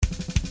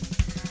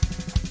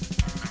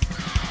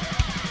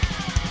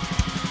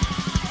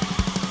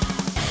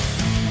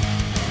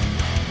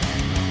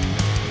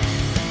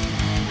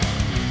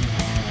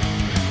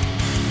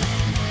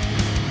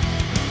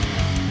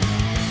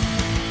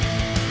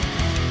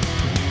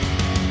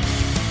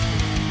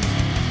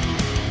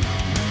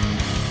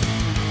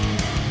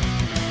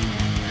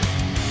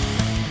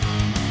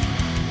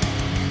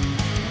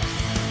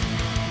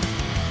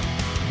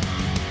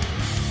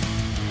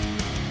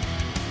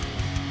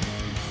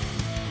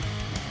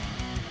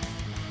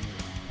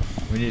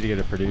We need to get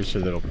a producer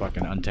that'll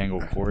fucking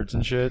untangle cords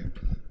and shit.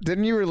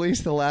 Didn't you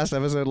release the last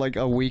episode like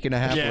a week and a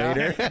half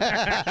later?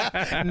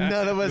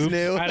 None of us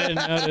knew. I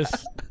didn't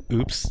notice.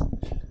 Oops.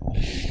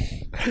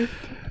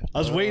 I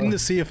was waiting to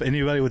see if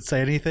anybody would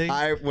say anything.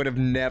 I would have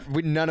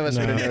never. None of us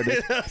would have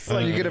noticed.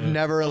 You could have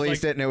never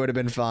released it, and it would have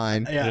been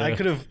fine. Yeah, I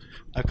could have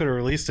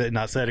released it and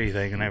not said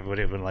anything, and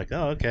everybody would have been like,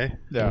 "Oh, okay."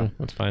 Yeah,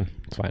 that's fine.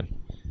 It's fine.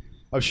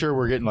 I'm sure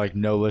we're getting like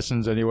no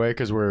listens anyway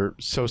because we're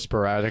so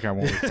sporadic on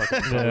what we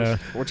fucking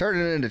post. We're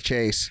turning it into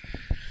Chase.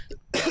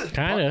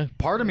 Kind of.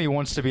 Part of me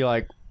wants to be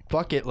like,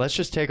 fuck it, let's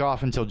just take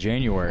off until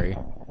January,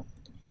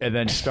 and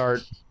then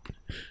start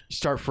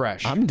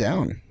fresh. I'm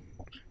down.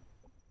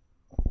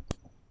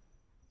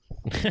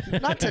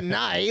 Not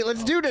tonight.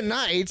 Let's do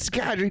tonight's.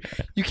 God,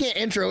 you can't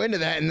intro into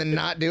that and then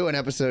not do an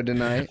episode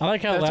tonight. I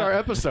like how that's our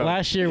episode.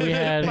 Last year we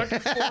had.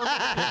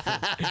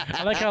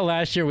 I like how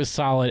last year was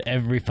solid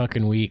every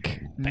fucking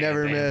week.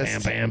 Never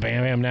missed. Bam, bam,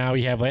 bam, bam. Now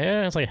we have like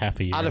it's like half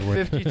a year. Out of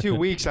 52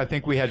 weeks, I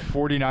think we had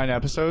 49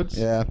 episodes.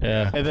 Yeah.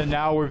 And then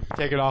now we're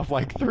taking off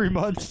like 3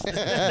 months. We're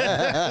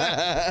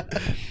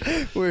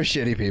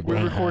shitty people.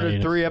 We've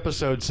recorded 3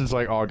 episodes since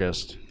like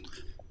August.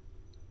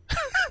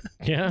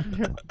 Yeah.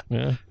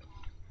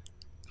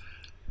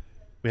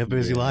 We have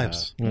busy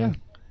lives. Yeah.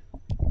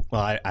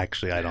 Well, I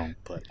don't,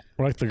 but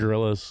We're like the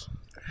gorillas.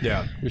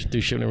 Yeah. We just do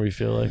shit whenever we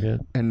feel like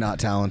it. And not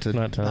talented.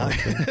 Not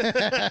talented.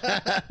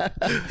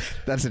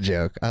 That's a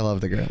joke. I love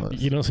the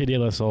Gorillas. You don't see De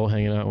La Soul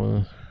hanging out with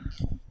us.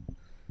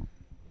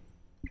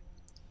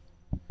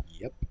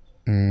 Yep.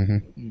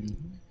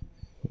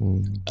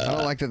 I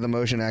don't like that the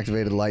motion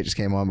activated light just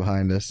came on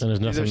behind us. And there's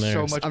nothing There's there.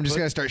 so much I'm just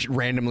going to start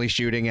randomly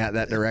shooting at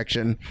that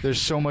direction.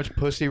 There's so much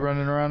pussy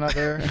running around out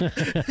there.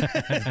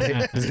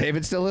 Does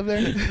David still live there?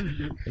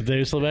 Is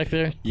Dave still back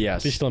there?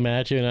 Yes. He's still mad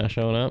at you not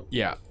showing up?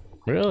 Yeah.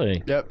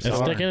 Really? Yep. It's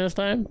sticking this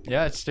time?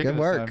 Yeah, it's sticking. Good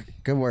work. This time.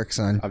 Good work,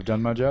 son. I've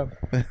done my job.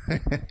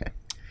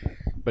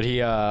 But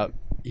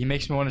he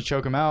makes me want to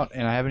choke him out,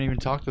 and I haven't even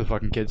talked to the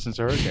fucking kid since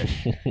the hurricane.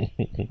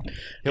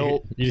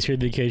 You just hear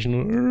the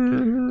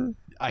occasional...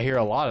 I hear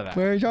a lot of that.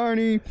 Where's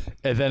Arnie?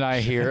 And then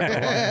I hear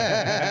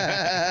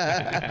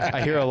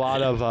a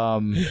lot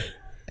of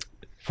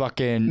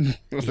fucking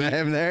Was that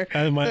him there?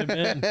 That might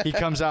have been. he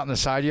comes out in the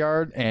side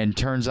yard and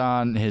turns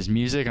on his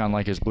music on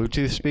like his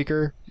Bluetooth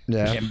speaker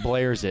and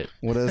blares it.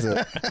 What is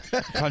it?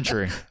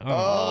 Country.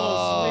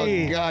 Oh,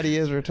 God, he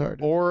is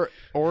retarded. Or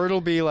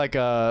it'll be like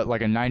a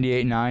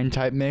 98.9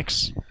 type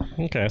mix.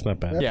 Okay, that's not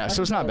bad. Yeah,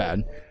 so it's not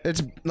bad.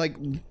 It's like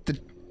the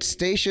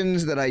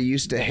stations that I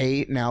used to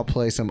hate now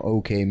play some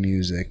okay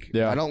music.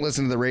 Yeah. I don't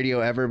listen to the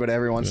radio ever, but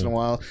every once in a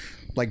while,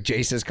 like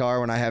Jace's car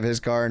when I have his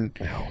car and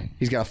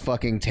he's got a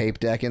fucking tape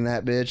deck in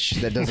that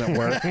bitch that doesn't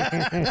work.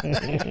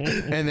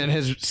 And then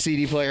his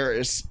CD player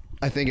is,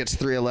 I think it's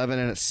 311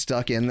 and it's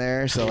stuck in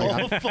there. So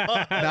like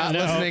I'm not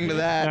listening to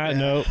that.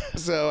 No.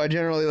 So I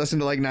generally listen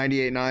to like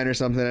 98.9 or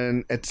something,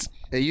 and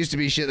it used to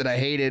be shit that I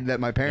hated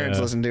that my parents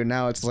listened to.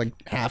 Now it's like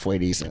halfway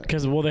decent.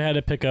 Because, well, they had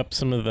to pick up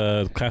some of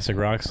the classic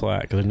rock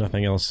slack because there's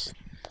nothing else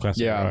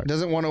classic rock.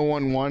 Doesn't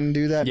 101.1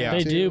 do that? Yeah. now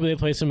They too? do, but they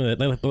play some of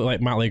the,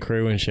 like Motley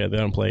Crue and shit. They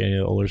don't play any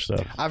of the older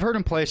stuff. I've heard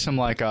him play some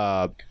like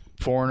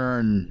Foreigner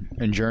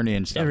and Journey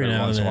and stuff every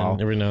once in a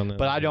while. Every now and then.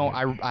 But I don't.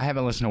 I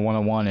haven't listened to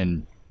 101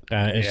 and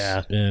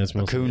it's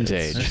mostly Coon's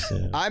age.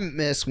 I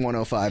miss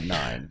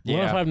 105.9.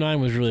 105.9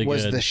 was really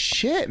Was good. the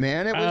shit,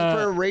 man. It was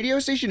for a radio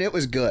station, it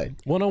was good.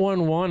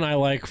 101.1 I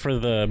like for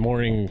the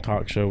morning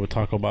talk show with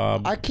Taco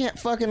Bob. I can't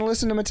fucking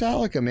listen to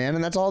Metallica, man,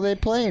 and that's all they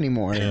play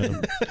anymore.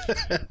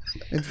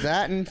 It's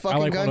that and fucking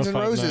like Guns N'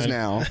 Roses 105.9.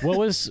 now. What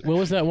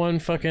was that one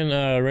fucking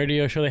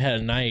radio show they had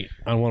at night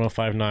on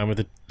 105.9 with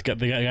the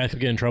guys could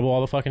get in trouble all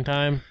the fucking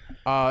time?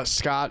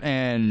 Scott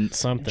and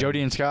Something.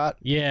 Jody and Scott.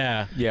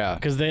 Yeah, Yeah.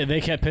 because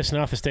they kept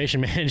pissing off the station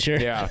manager.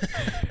 Yeah.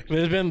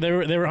 they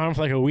were on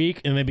for like a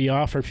week and they'd be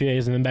off for a few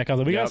days and then back out.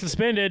 Like, we got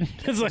suspended.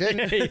 It's like,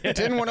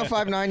 Didn't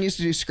 105.9 used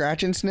to do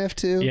Scratch and Sniff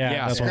too?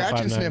 Yeah, that's Scratch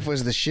and 105.9. Sniff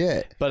was the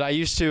shit. But I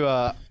used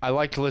to. I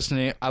like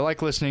listening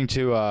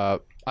to.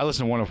 I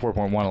listen to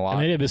 104.1 a lot.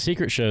 And they did the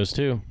secret shows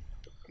too.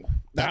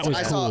 That was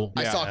cool.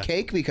 I saw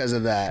Cake because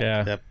of that.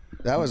 Yeah. Yep.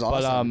 That was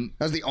awesome. But,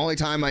 that was the only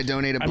time I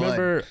donated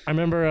blood. I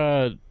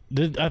remember.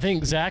 I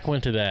think Zach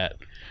went to that,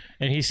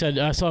 and he said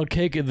I saw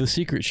Cake at the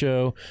secret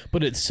show,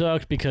 but it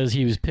sucked because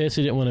he was pissed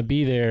he didn't want to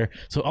be there.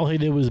 So all he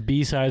did was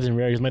B-sides and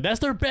rarities. I'm like,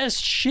 that's their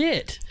best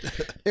shit.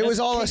 It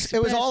was all an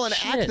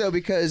shit. act though,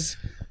 because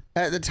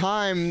at the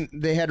time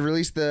they had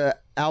released the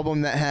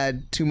album that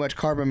had too much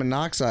carbon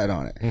monoxide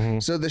on it. Mm-hmm.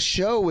 So the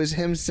show was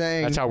him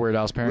saying, That's how Weird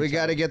Al's parents. we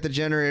got to get the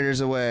generators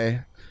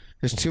away.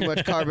 There's too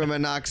much carbon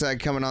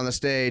monoxide coming on the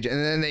stage.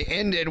 And then they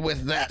ended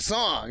with that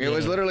song. It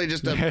was literally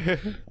just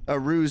a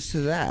ruse to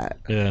that.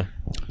 Yeah.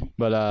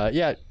 But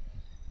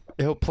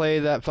he'll play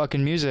that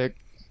fucking music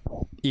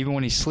even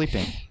when he's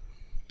sleeping.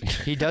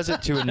 He does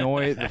it to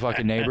annoy the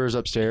fucking neighbors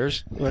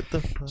upstairs. What the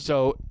fuck?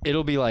 So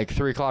it'll be like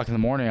 3 o'clock in the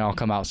morning. I'll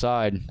come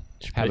outside,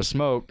 have a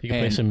smoke. You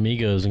can play some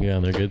Migos and get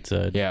on their good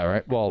side. Yeah,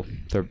 right. Well,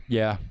 they're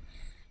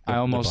I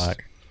almost.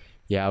 Black.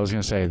 Yeah, I was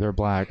gonna say they're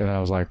black, and then I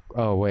was like,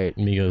 oh wait,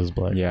 Migos is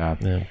black. yeah,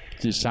 Yeah.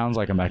 it sounds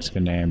like a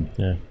Mexican name.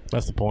 Yeah.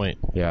 That's the point.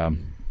 Yeah, I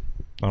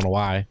don't know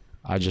why.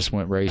 I just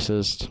went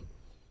racist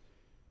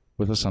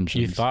with assumptions.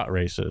 You thought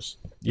racist.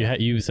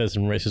 You said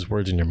some racist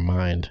words in your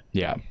mind.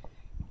 Yeah,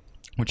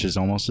 which is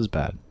almost as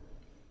bad.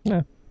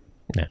 Yeah.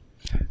 Yeah.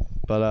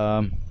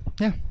 But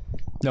yeah,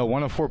 no,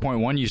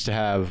 104.1 used to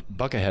have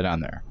Buckethead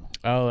on there.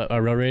 Oh,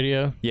 a real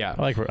radio? Yeah,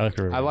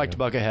 I liked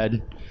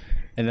Buckethead,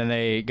 and then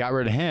they got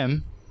rid of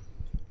him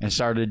and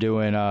started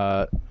doing.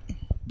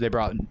 They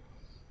brought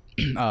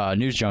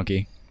News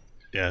Junkie,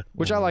 Yeah.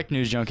 which I liked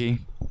News Junkie,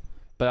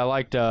 but I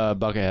liked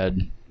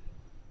Buckethead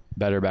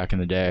better back in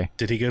the day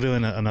Did he go to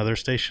another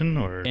station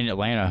or? in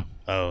Atlanta.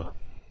 Oh,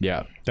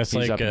 Yeah, That's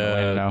he's like up in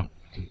Atlanta now.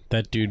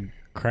 that dude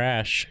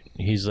Crash.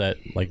 He's at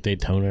like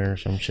Daytona or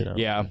some shit.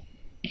 Yeah,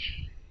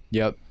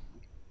 yep,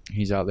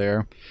 he's out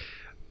there.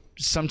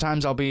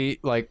 Sometimes I'll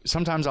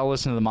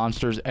listen to the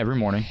Monsters every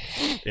morning.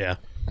 yeah.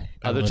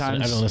 Other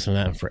times, I haven't listened to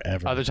that in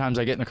forever. Other times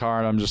I get in the car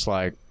and I'm just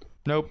like,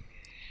 nope,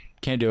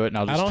 can't do it, and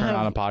I'll just turn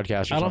on a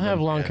podcast or I don't something.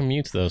 have long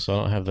commutes though, so I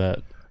don't have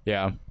that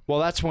Yeah. Well,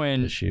 that's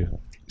when... issue.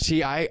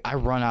 See, I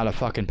run out of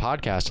fucking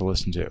podcasts to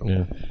listen to.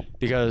 Yeah.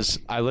 Because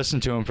I listen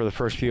to them for the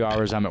first few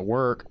hours I'm at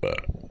work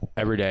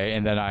every day,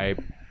 and then I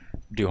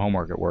do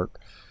homework at work.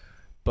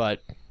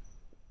 But...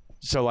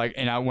 So, like,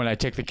 when I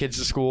take the kids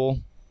to school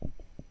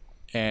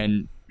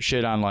and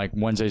shit on, like,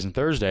 Wednesdays and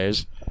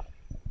Thursdays,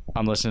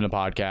 I'm listening to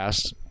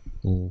podcasts.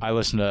 I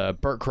listen to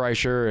Bert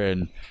Kreischer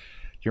and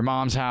Your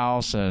Mom's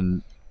House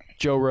and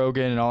Joe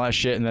Rogan and all that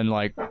shit, and then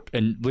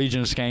and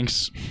Legion of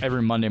Skanks.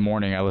 Every Monday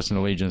morning I listen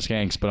to Legion of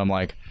Skanks, but I'm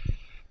like,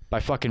 by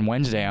fucking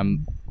Wednesday,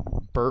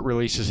 Bert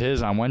releases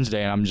his on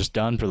Wednesday, and I'm just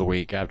done for the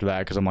week after that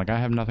because I'm like, I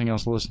have nothing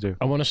else to listen to.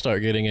 I want to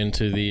start getting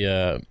into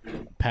the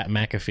Pat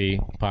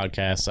McAfee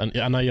podcast.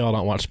 I know y'all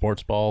don't watch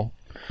sports ball,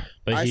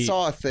 but I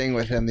saw a thing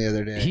with him the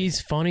other day. he's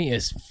funny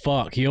as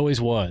fuck. He always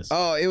was.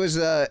 Oh, it was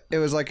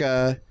like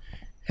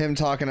him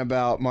talking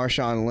about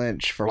Marshawn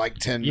Lynch for like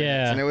 10 minutes.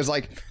 Yeah. And it was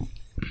like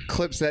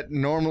clips that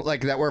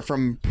that were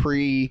from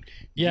pre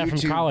Yeah, from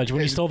YouTube. college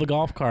when he stole the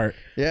golf cart.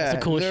 Yeah. That's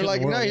the coolest They're shit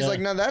like, in the no, world, he's yeah. like,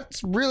 no,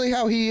 that's really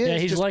how he is. Yeah,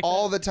 he's just like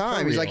all that the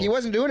time. for He's like, real. he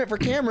wasn't doing it for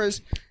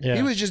cameras. Yeah.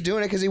 He was just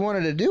doing it because he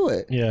wanted to do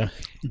it. Yeah.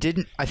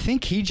 I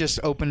think he just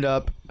opened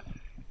up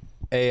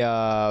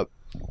a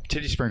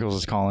Titty Sprinkles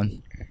is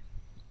calling.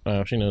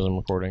 Oh, she knows I'm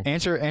recording.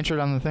 Answer it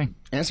on the thing.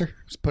 Answer.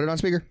 Just put it on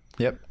speaker.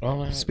 Yep. Oh,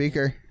 man.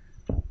 Speaker.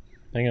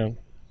 Hang on.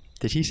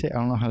 Did he say? I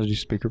don't know how to do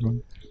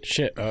speakerphone.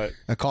 Shit.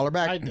 Call her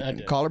back. I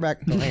did. Call her back.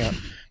 Oh, hang on.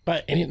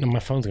 But my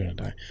phone's gonna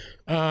die.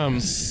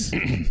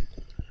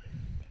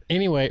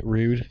 Anyway,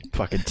 rude.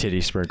 Fucking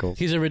Titty Sprinkles.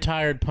 He's a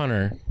retired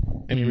punter,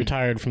 and he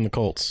retired from the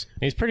Colts.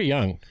 He's pretty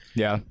young,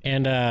 Yeah.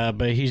 and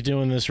but he's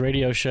doing this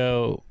radio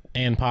show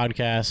and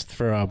podcast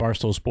for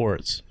Barstool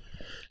Sports,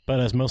 but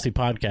it's mostly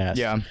podcasts.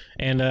 Yeah.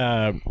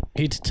 And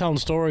he's telling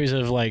stories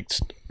of like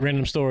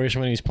random stories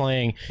from when he's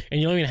playing, and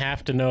you don't even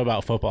have to know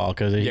about football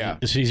because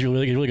he's a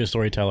really good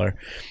storyteller.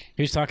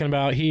 He's talking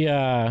about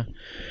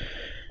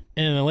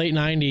in the late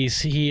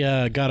 90s, he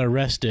got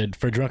arrested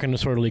for drunken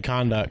disorderly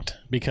conduct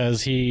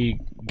because he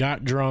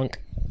got drunk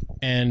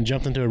and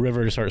jumped into a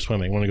river to start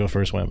swimming, want to go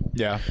for a swim.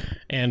 Yeah.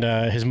 And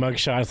his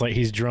mugshot is like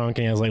he's drunk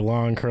and he has like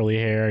long curly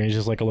hair and he's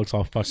just like it looks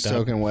all fucked up.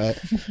 Soaking wet.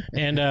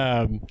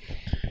 And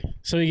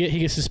so he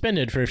gets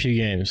suspended for a few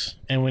games.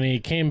 And when he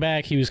came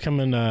back, he was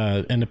coming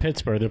into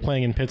Pittsburgh. They're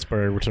playing in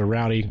Pittsburgh, which are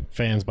rowdy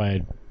fans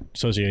by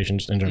association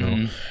just in general.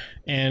 Mm-hmm.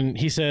 And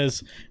he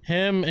says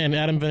him and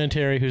Adam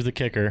Vinatieri, who's the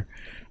kicker,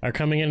 are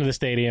coming into the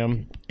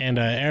stadium, and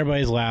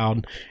everybody's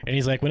loud. And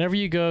he's like, whenever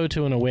you go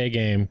to an away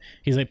game,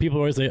 he's like, people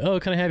always say, oh,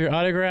 can I have your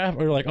autograph?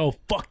 Or like, oh,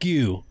 fuck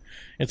you.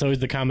 It's always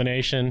the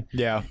combination.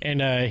 Yeah.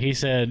 And he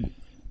said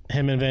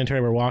him and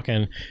Vinatieri were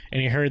walking,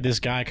 and he heard this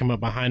guy come up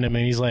behind him,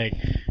 and he's like,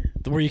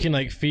 where you can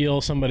like feel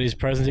somebody's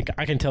presence.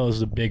 I can tell this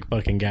is a big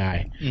fucking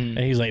guy. And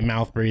he's like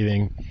mouth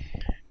breathing.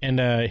 And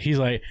he's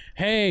like,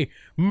 hey,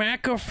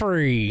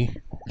 McAfee.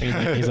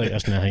 He's like,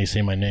 that's not how you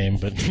say my name,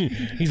 but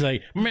he's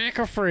like,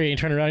 McAfee. And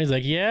turned around, he's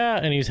like, yeah.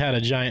 And he's had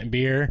a giant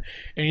beer.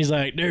 And he's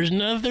like, there's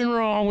nothing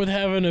wrong with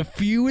having a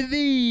few of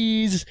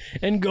these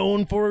and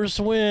going for a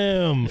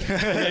swim. And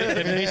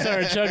then he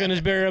started chugging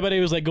his beer. Everybody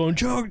was like going,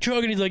 chug,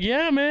 chug. And he's like,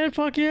 yeah, man,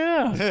 fuck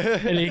yeah.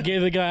 And he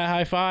gave the guy a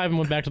high five and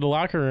went back to the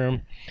locker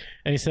room.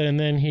 And he said, and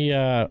then he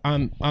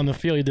on the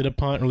field he did a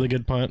punt, really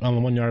good punt on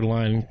the 1 yard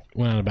line,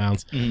 went out of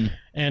bounds.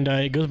 And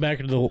he goes back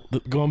to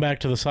going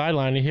back to the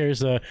sideline. He hears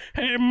hey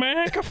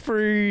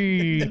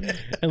McAfee,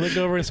 and looked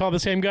over and saw the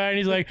same guy, and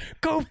he's like,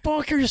 go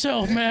fuck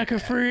yourself,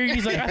 McAfee.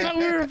 He's like, I thought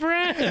we were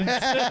friends.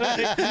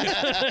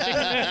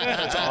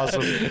 That's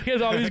awesome. He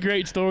has all these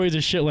great stories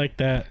of shit like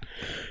that.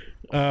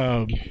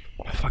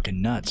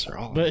 Fucking nuts are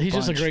all. But he's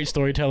just a great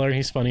storyteller, and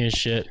he's funny as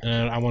shit.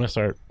 And I want to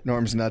start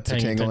Norm's nuts are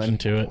paying tingling. attention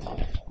to it.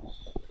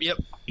 Yep,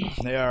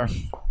 they are.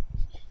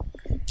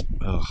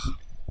 Ugh,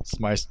 it's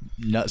my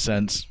nut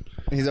sense.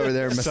 He's over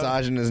there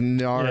massaging his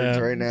nards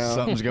right now.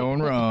 Something's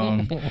going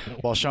wrong.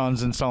 While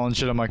Sean's installing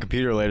shit on my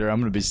computer later,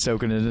 I'm going to be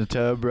soaking in the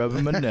tub,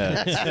 rubbing my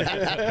nuts.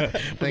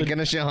 Thinking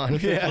of Sean.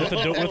 Yeah. With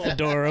the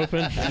door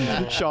open.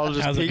 Sean will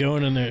just How's it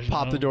going in there?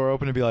 pop the door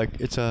open and be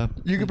like, it's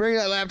You can bring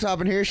that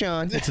laptop in here,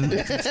 Sean. it's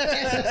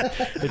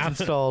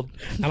installed.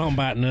 I don't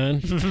bite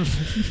none.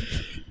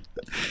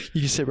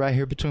 You can sit right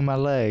here between my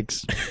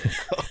legs.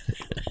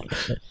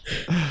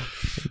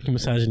 You can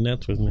massage your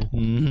nuts with me.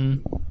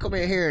 Mm-hmm. Come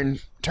in here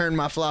and turn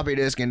my floppy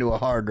disk into a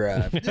hard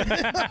drive.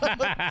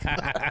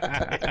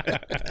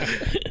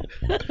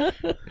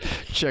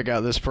 Check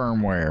out this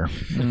firmware.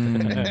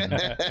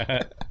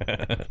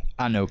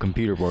 I know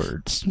computer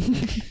words.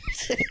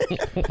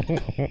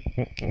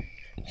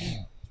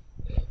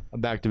 I'm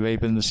back to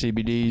vaping the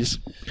CBDs.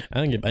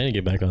 I didn't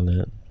get back on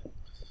that.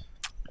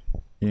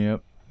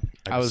 Yep.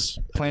 I was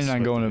planning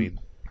on going to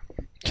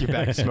get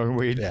back to smoking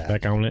weed. Yeah.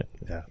 Back on it.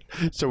 Yeah.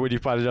 So when you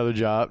find another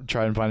job,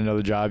 try and find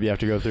another job, you have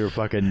to go through a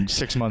fucking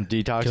 6-month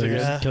detox Kill,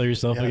 again. kill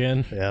yourself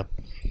again. Yeah.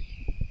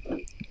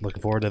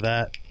 Looking forward to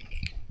that.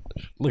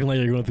 Looking like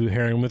you're going through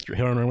heroin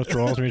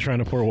withdrawals when you're trying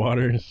to pour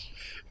water.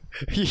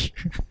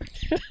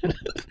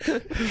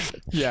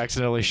 You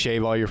accidentally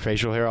shave all your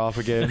facial hair off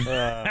again.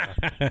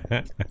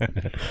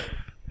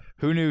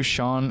 Who knew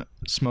Sean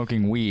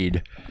smoking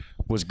weed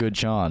was good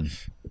Sean?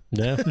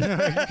 Yeah.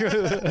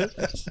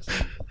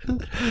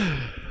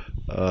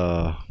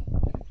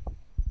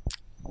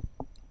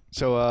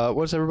 So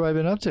what's everybody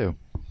been up to?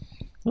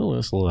 Little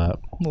this, little that.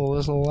 Little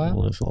this, little that.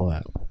 Little this, little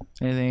that.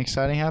 Anything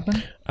exciting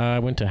happen? I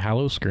went to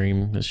Hallow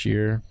Scream this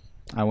year.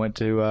 I went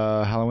to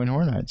Halloween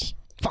Horror Nights.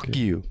 Fuck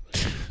you.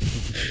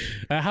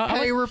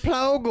 Hey,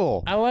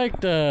 Replogle. I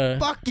liked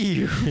Fuck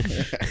you.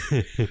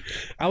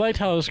 I liked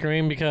Hallow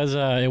Scream because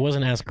it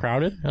wasn't as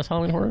crowded as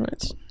Halloween Horror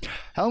Nights.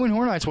 Halloween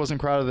Horror Nights wasn't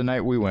crowded the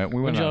night we went.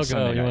 We went When'd on y'all a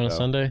Sunday go? You night, went on a though.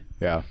 Sunday?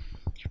 Yeah.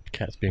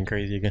 Cat's being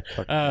crazy again.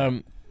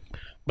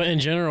 But in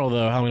general,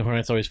 though, Halloween Horror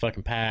Nights always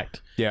fucking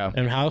packed. Yeah.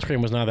 And Hallow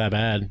Scream was not that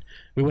bad.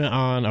 We went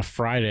on a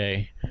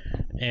Friday,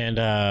 and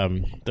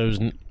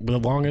the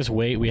longest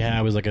wait we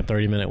had was like a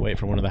 30-minute wait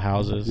for one of the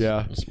houses.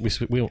 Yeah.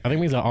 I think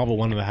we saw all but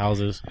one of the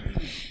houses.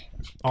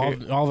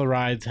 All the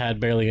rides had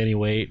barely any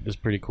wait. It was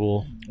pretty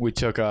cool. We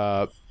took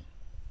the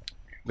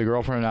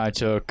girlfriend and I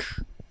took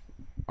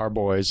our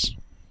boys,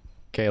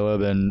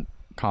 Caleb and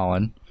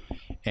Colin,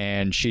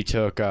 and she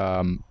took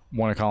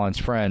one of Colin's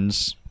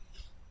friends,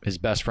 his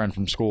best friend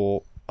from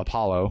school,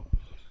 Apollo.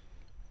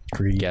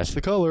 Guess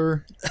the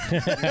color.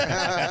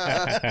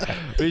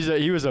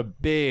 He was a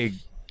big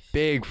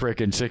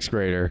freaking 6th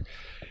grader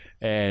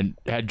and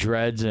had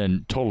dreads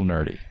and total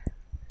nerdy.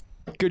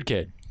 Good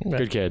kid. Okay.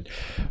 Good kid.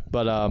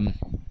 But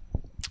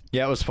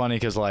yeah, it was funny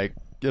because like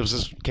it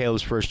was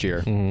Caleb's first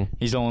year. Mm-hmm.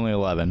 He's only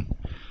 11.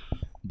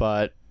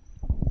 But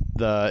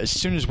as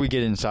soon as we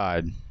get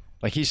inside,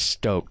 like he's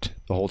stoked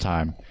the whole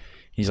time.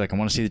 He's like, I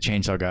want to see the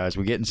Chainsaw Guys.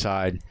 We get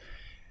inside.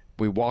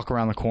 We walk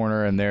around the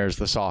corner and there's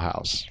the Saw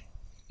house.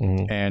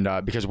 Mm-hmm.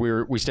 And because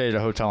we stayed at a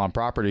hotel on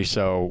property,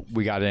 so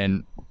we got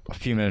in a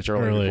few minutes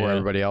early before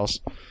everybody else.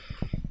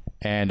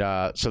 And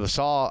so the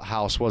Saw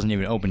house wasn't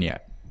even open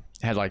yet.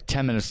 It had like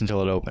 10 minutes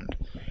until it opened.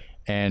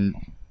 And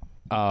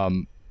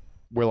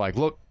we're like,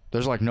 look,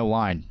 there's like no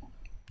line.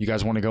 You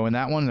guys want to go in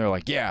that one? They're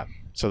like, yeah.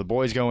 So the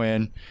boys go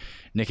in.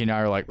 Nikki and I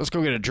are like, let's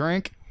go get a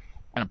drink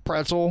and a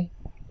pretzel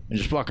and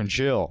just fucking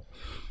chill.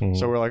 Mm-hmm.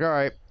 So we're like, all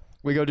right,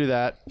 we go do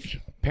that.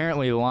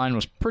 Apparently the line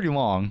was pretty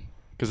long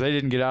because they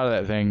didn't get out of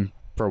that thing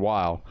for a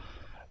while.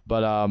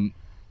 But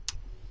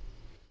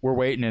we're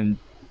waiting and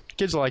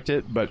kids liked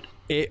it, but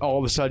it all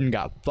of a sudden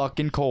got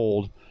fucking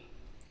cold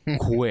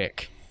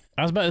quick.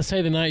 I was about to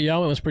say the night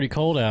y'all went was pretty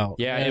cold out.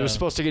 Yeah, it was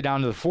supposed to get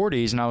down to the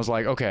 40s, and I was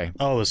like, okay.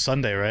 Oh, it was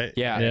Sunday, right?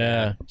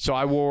 Yeah. So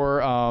I wore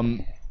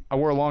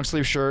a long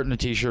sleeve shirt and a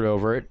t-shirt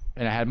over it,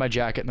 and I had my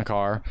jacket in the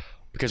car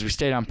because we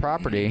stayed on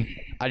property.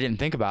 I didn't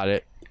think about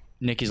it.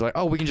 Nikki's like,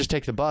 oh, we can just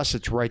take the bus.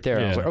 It's right there.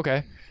 Yeah. I was like,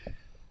 okay.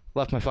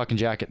 Left my fucking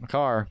jacket in the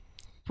car.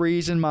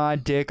 Freezing my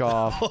dick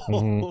off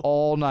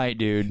all night,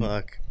 dude.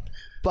 Fuck.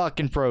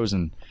 Fucking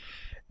frozen.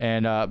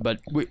 And but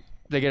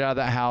they get out of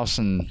that house,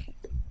 and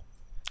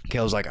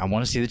Kale's like, I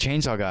want to see the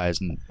Chainsaw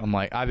Guys. And I'm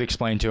like, I've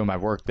explained to him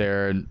I've worked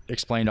there and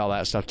explained all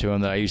that stuff to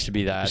him that I used to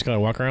be that. Just gotta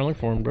walk around and look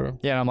for them, bro.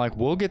 Yeah, and I'm like,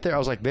 we'll get there. I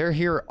was like, they're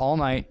here all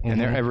night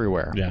and they're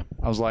everywhere. Yeah.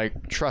 I was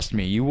like, trust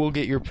me, you will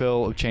get your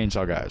fill of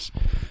Chainsaw Guys.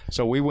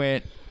 So we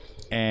went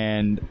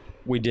and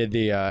we did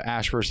the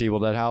Ash vs. Evil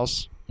Dead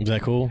house. Was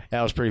that cool?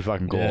 That was pretty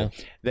fucking cool. Yeah.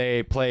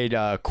 They played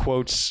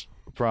quotes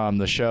from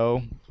the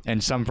show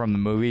and some from the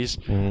movies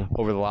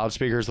over the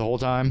loudspeakers the whole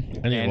time.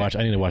 I need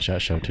to watch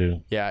that show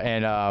too. Yeah,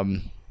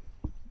 and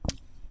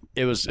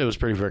it was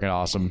pretty freaking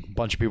awesome. A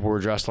bunch of people were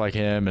dressed like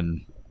him,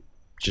 and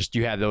just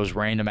you had those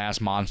random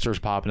ass monsters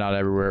popping out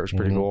everywhere. It was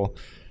pretty cool.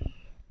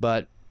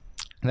 But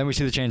then we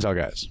see the Chainsaw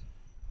Guys.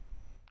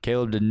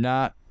 Caleb did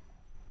not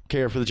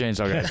care for the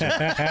Chainsaw Guys.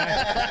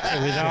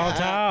 It was all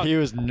top. He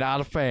was not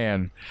a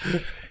fan.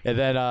 And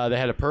then they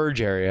had a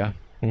purge area,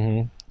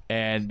 and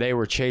and they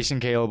were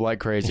chasing Caleb like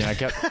crazy. And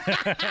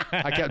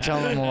I kept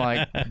telling him,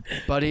 like,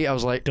 buddy, I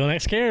was like, don't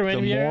act scared,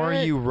 man. the more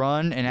you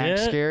run and act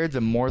scared, the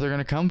more they're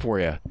gonna come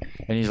for you.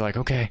 And he's like,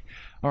 okay,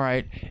 all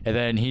right. And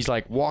then he's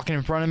like walking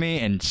in front of me,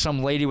 and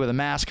some lady with a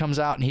mask comes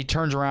out, and he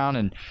turns around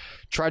and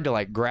tried to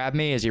like grab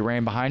me as he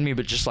ran behind me,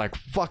 but just like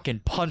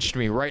fucking punched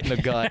me right in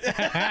the gut.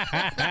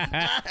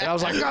 And I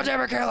was like, God damn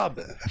it,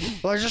 Caleb!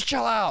 Like, just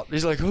chill out.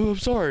 He's like, oh, I'm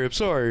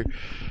sorry.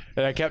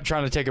 And I kept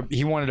trying to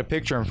he wanted a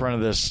picture in front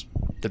of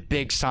the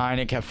big sign.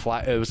 It kept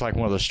flat. It was like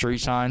one of those street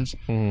signs,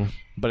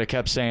 but it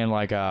kept saying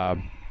like,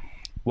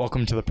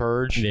 welcome to the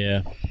purge.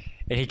 Yeah.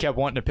 And he kept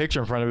wanting a picture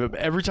in front of it. But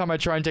every time I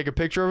try and take a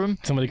picture of him,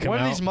 one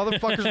of these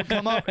motherfuckers would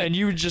come up, and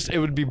it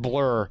would be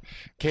blur.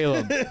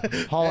 Caleb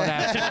hauling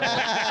ass.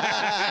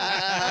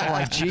 I'm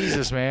like,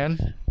 Jesus,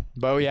 man.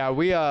 But yeah,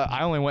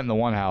 I only went in the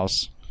one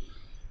house.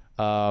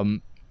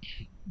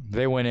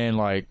 They went in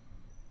like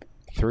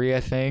 3, I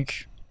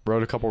think.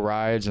 Rode a couple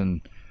rides,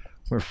 and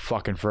we were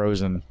fucking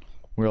frozen.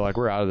 We were like,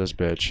 we're out of this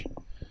bitch.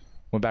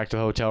 Went back to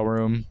the hotel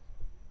room.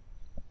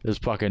 It was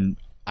fucking.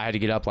 I had to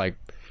get up like.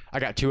 I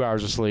got 2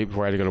 hours of sleep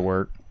before I had to go to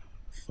work.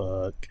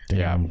 Fuck.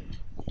 Yeah.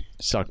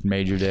 Sucked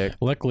major dick.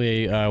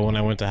 Luckily, when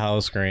I went to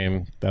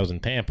Howl-O-Scream, that was in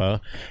Tampa,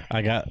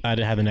 I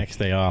had the next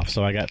day off,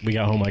 so we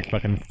got home like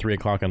fucking 3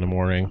 o'clock in the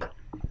morning.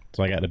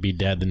 So I got to be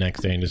dead the next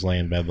day and just lay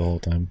in bed the whole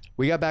time.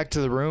 We got back to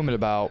the room at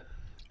about...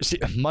 See,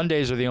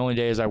 Mondays are the only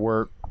days I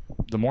work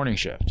the morning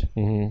shift.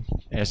 And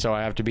so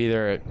I have to be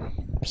there at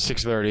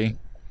 6:30.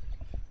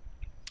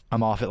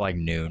 I'm off at like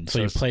noon. So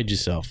you played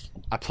yourself.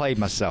 I played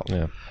myself.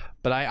 Yeah.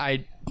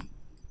 But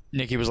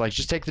Nikki was like,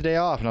 just take the day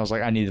off. And I was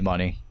like, I need the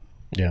money.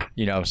 Yeah.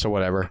 You know, so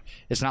whatever.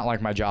 It's not like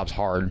my job's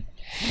hard.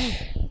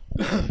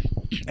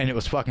 And it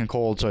was fucking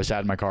cold, so I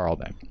sat in my car all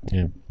day.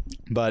 Yeah.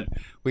 But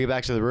we get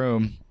back to the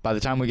room. By the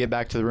time we get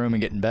back to the room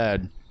and get in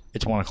bed,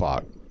 it's 1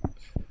 o'clock.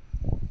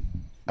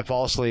 I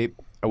fall asleep.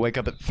 I wake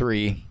up at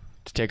 3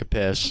 to take a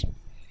piss.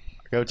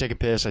 I go take a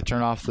piss. I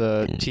turn off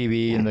the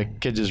TV in the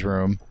kids'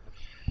 room.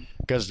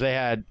 Because they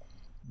had...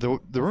 The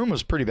room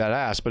was pretty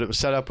badass, but it was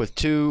set up with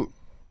 2...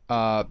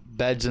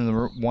 beds in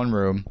the one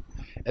room,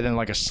 and then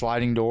like a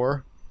sliding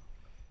door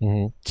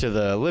to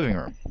the living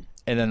room,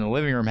 and then the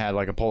living room had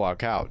like a pull-out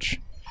couch.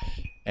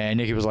 And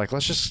Nikki was like,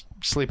 let's just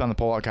sleep on the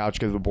pull-out couch,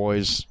 give the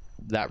boys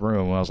that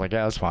room. And I was like,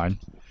 yeah, that's fine.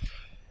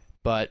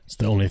 But it's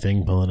the only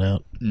thing pulling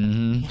out.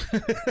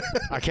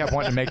 I kept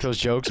wanting to make those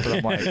jokes, but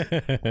I'm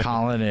like,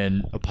 Colin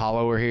and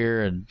Apollo were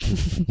here, and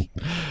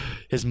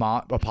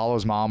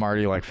Apollo's mom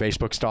already like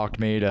Facebook stalked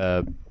me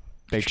to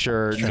make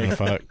sure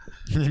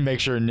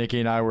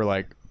Nikki and I were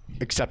like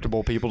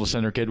acceptable people to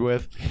send her kid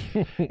with.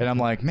 And I'm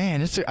like,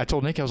 man, I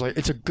told Nikki, I was like,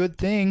 it's a good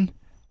thing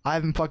I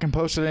haven't fucking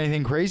posted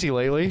anything crazy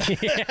lately.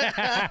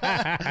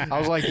 I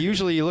was like,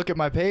 usually you look at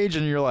my page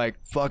and you're like,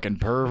 fucking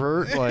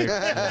pervert, like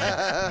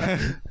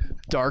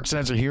dark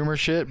sense of humor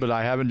shit, but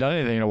I haven't done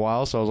anything in a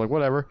while, so I was like,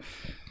 whatever.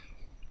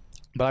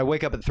 But I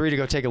wake up at 3 to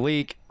go take a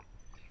leak,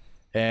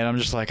 and I'm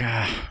just like,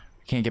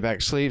 can't get back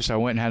to sleep, so I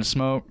went and had a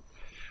smoke,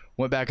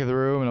 went back in the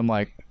room, and I'm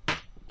like,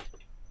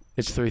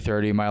 it's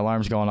 3:30, my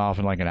alarm's going off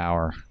in like an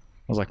hour. I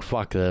was like,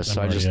 fuck this.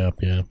 So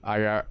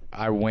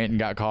I went and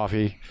got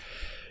coffee.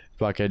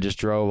 Fucking just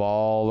drove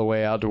all the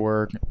way out to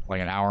work, like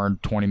an hour and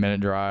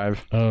 20-minute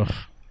drive. Oh.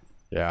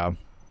 Yeah.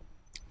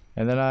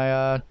 And then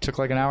I took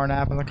like an hour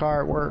nap in the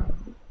car at work.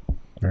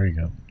 There you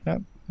go.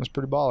 Yep. That's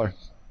pretty baller.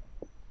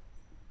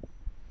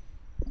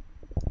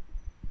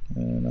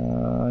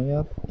 And,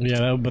 yep.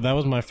 Yeah, but that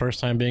was my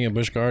first time being at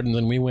Busch Gardens,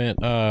 and we went,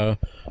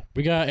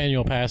 we got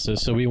annual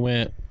passes, so we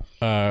went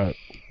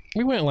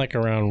like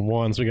around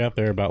 1, so we got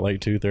there about like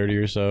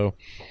 2:30 or so.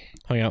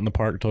 Hung out in the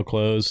park till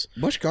close.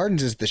 Busch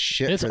Gardens is the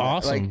shit. It's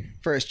awesome. Like,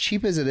 for as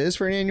cheap as it is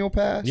for an annual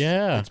pass.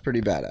 Yeah, it's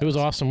pretty badass. It was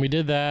awesome. We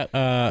did that.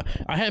 I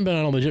hadn't been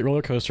on a legit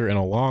roller coaster in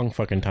a long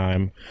fucking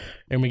time,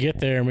 and we get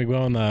there and we go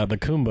on the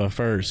Kumba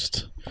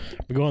first.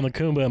 We go on the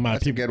Kumba, and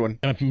that's a good one.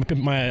 I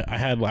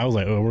was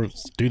like, oh,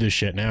 let's do this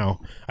shit now.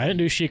 I didn't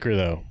do Sheikra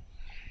though.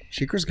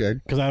 Sheikah's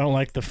good because I don't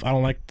like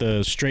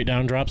the straight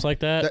down drops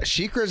like that.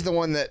 Sheikah's the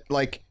one that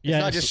like it's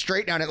not just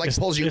straight down; it like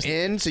pulls you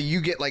in, so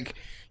you get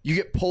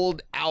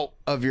pulled out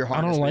of your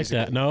harness. I don't like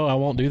that. No, I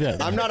won't do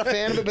that. I'm not a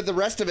fan of it, but the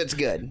rest of it's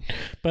good.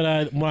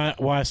 But when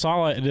I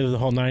saw it did the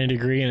whole 90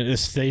 degree and it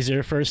just stays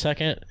there for a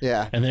second.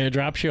 Yeah. And then it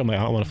drops you. I'm like,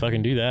 I don't want to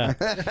fucking do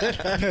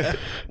that.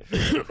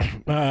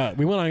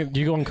 We went on.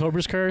 You go on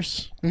Cobra's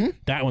Curse? Mm-hmm.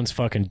 That one's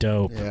fucking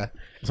dope. Yeah.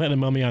 It's like the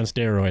Mummy on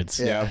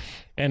steroids. Yeah.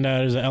 And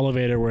there's an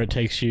elevator where it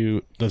takes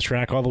you the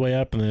track all the way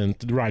up, and then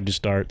the ride just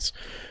starts.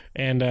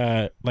 And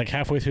like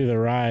halfway through the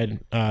ride,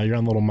 you're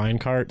on little mine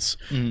carts,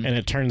 and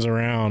it turns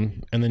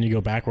around, and then you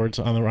go backwards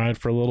on the ride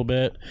for a little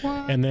bit,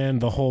 and then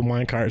the whole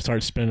mine cart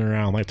starts spinning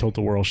around like Tilt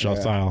the World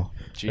style.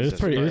 Jesus.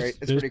 It's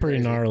pretty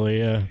gnarly.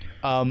 Yeah.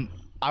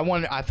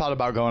 I thought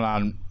about going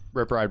on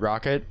Rip Ride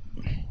Rocket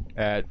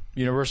at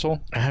Universal.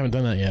 I haven't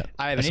done that yet.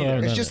 I haven't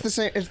either. It's just the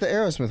same. It's the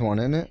Aerosmith one,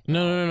 isn't it?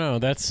 No.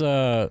 That's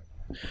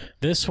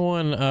This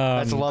one.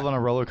 That's Love on a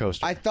Roller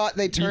Coaster. I thought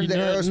they turned the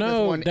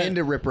Aerosmith one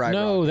into Rip Ride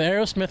No, Rock. the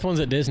Aerosmith one's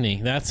at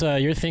Disney. That's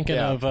you're thinking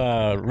of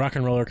Rock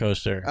and Roller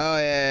Coaster. Oh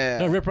yeah.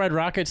 No, Rip Ride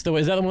Rocket's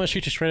is that the one that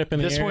shoots you straight up in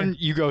the air? This one,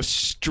 you go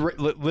straight,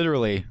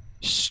 literally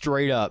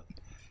straight up,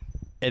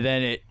 and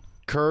then it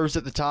curves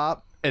at the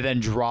top, and then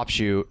drops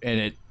you, and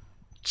it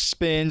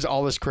spins,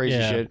 all this crazy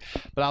shit.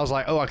 But I was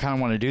like, oh, I kind of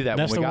want to do that.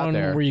 That's when we the got one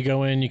there. where you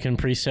go in, you can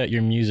preset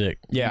your music.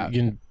 Yeah. You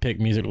can pick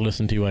music to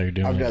listen to while you're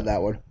doing I've it. done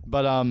that one.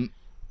 But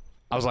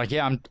I was like,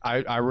 yeah,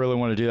 I really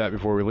want to do that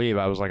before we leave.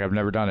 I was like, I've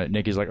never done it.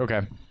 Nikki's like, okay.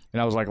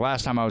 And I was like,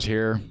 last time I was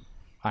here,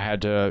 I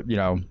had to,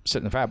 sit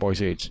in the fat boy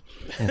seats.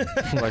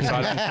 Like, so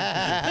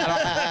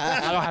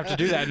I don't have to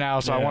do that now,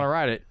 so I want to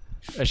ride it.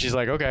 And she's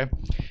like, okay.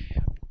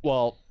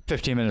 Well,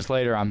 15 minutes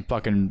later, I'm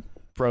fucking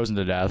frozen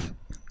to death.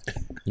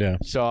 Yeah.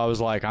 So I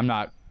was like, I'm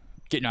not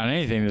getting on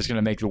anything that's going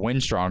to make the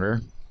wind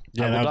stronger.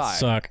 Yeah, I will that would die.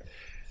 suck.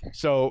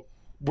 So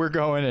we're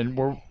going and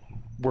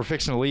we're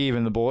fixing to leave,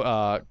 and the boy,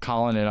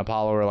 Colin and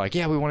Apollo are like,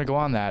 yeah, we want to go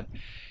on that.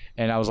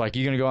 And I was like,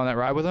 you going to go on that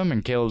ride with him?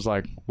 And Caleb's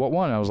like, what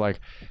one? I was like,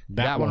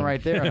 that one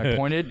right there. And I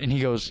pointed, and he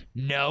goes,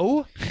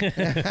 no. You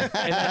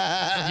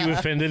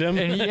offended him?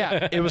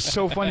 And it was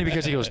so funny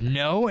because he goes,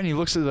 no. And he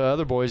looks at the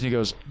other boys, and he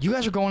goes, you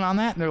guys are going on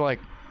that? And they're like,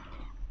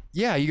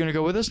 yeah, you going to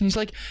go with us? And he's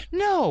like,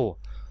 no.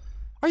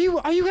 Are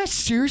you guys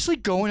seriously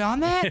going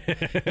on that?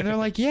 And they're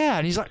like, yeah.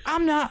 And he's like,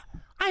 I'm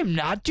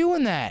not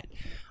doing that.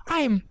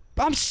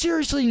 I'm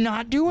seriously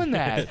not doing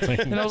that.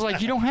 And I was like,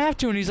 you don't have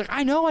to. And he's like,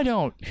 I know I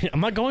don't. I'm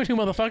not going to,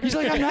 motherfucker. He's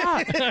like, I'm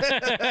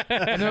not.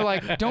 And they're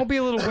like, don't be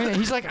a little wimp.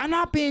 He's like, I'm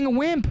not being a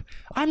wimp.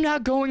 I'm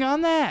not going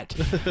on that.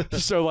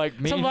 So like,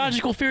 it's a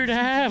logical fear to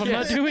have. I'm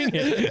not doing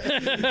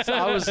it. So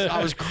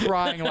I was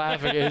crying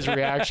laughing at his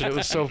reaction. It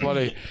was so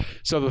funny.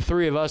 So the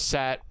three of us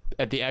sat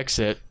at the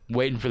exit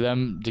waiting for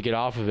them to get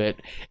off of it,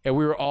 and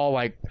we were all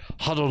like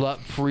huddled up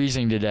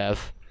freezing to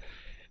death.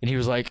 And he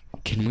was like,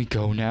 can we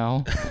go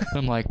now? And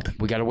I'm like,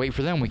 we gotta wait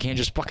for them. We can't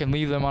just fucking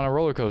leave them on a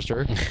roller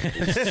coaster.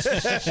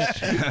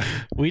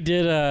 We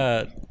did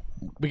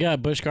we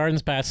got Busch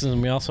Gardens passes,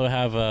 and we also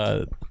have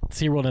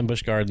SeaWorld and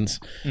Busch Gardens.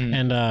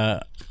 And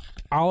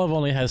Olive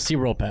only has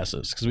SeaWorld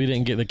passes because we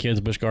didn't get the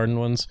kids' Busch Garden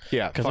ones.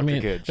 Yeah, because fuck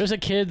the kids. There's a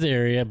kids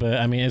area, but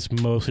I mean it's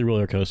mostly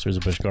roller coasters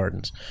at Busch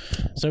Gardens.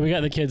 So we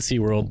got the kids'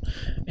 SeaWorld,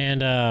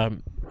 and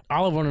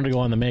Olive wanted to go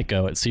on the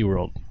Mako at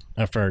SeaWorld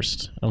at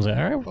first. I was like,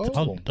 all right,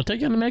 I'll take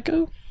you on the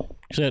Mako.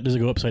 She said, does it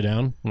go upside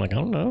down? I'm like, I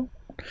don't know.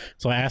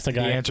 So I asked the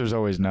guy. The answer is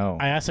always no.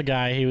 I asked the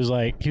guy. He was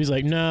like,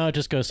 no, it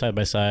just goes side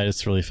by side.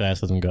 It's really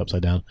fast. It doesn't go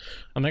upside down.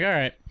 I'm like, all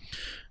right.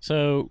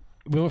 So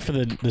we went for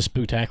the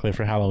spooktacular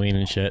for Halloween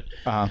and shit.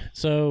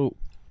 So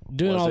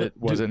doing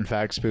was it in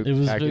fact spooktacular? It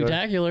was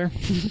spectacular.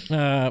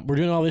 We're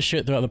doing all this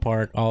shit throughout the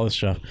park, all this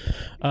stuff.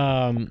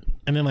 And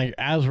then like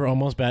as we're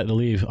almost about to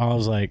leave, I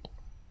was like,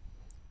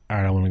 all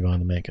right, I want to go on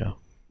the Mako.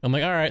 I'm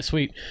like, all right,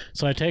 sweet.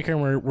 So I take her,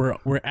 and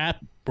we're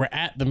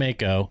at the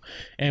Mako,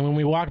 and when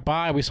we walked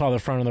by, we saw the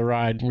front of the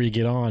ride where you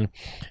get on.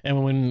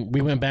 And when we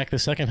went back the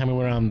second time, we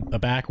went on the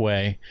back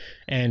way,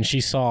 and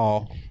she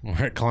saw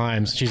where it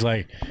climbs. She's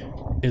like,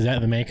 "Is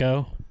that the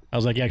Mako?" I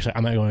was like, "Yeah, actually,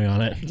 I'm not going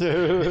on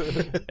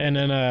it." And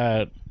then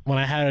when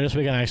I had her this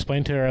weekend, I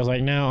explained to her, I was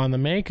like, "Now on the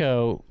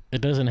Mako, it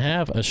doesn't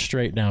have a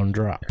straight down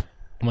drop.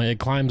 I'm like, it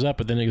climbs up,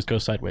 but then it just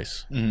goes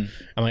sideways." I'm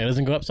like, it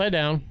doesn't go upside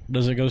down, it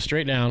doesn't go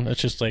straight down.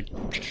 It's just like,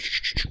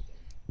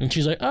 and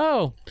she's like,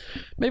 oh,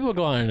 maybe we'll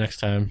go on it next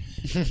time.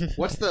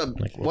 What's the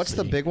Like, we'll what's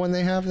the see. big one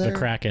they have there? The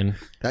Kraken.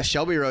 That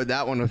Shelby rode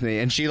that one with me,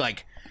 and she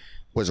like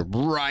was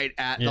right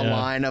at the Yeah.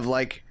 line of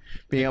like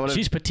being able to.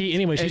 She's petite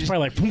anyway. She's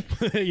probably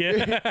like,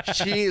 yeah.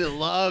 She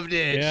loved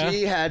it. Yeah.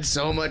 She had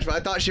so much fun. I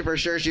thought she for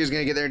sure she was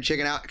gonna get there and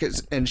chicken out,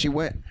 and she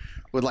went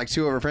with like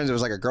two of her friends. It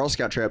was like a Girl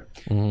Scout trip,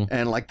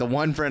 and like the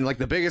one friend, like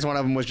the biggest one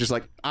of them, was just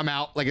like, "I'm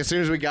out." Like as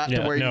soon as we got to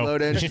Yeah, where you no.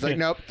 load in, she's like,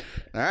 "Nope."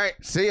 All right,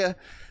 see ya.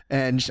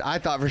 And I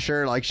thought for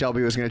sure like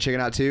Shelby was gonna chicken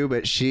out too,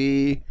 but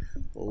she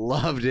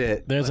loved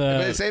it. There's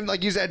but a the same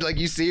like you said, like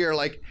you see her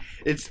like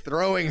it's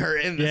throwing her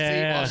in the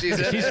seat while she's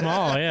in she's it.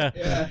 small.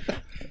 Yeah.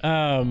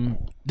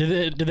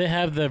 Did they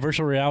have the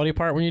virtual reality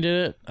part when you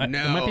did it?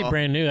 No. It might be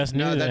brand new. That's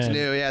new. No, that's then.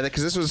 new. Yeah,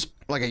 because this was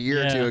like a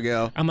year or two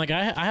ago. I'm like,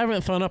 I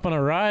haven't thrown up on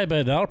a ride,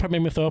 but that'll probably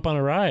make me throw up on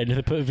a ride if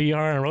they put VR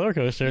on a roller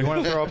coaster. You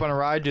want to throw up on a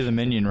ride? Do the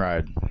Minion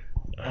ride.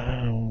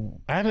 I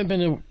haven't been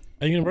to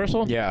a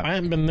Universal. Yeah. I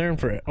haven't been there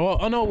for it.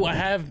 Oh no, I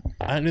have.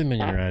 I did the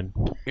Minion ride.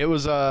 It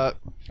was I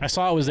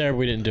saw it was there, but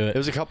we didn't do It it.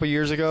 was a couple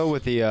years ago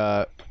with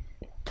the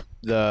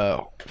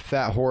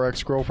fat whore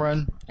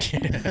ex-girlfriend.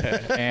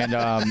 And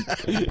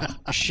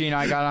she and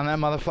I got on that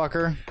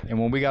motherfucker, and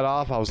when we got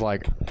off, I was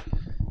like,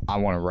 I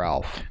want a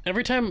Ralph.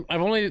 Every time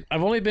I've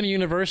only been to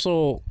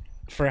Universal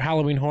for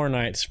Halloween Horror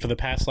Nights for the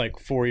past like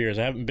 4 years.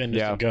 I haven't been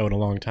just to go in a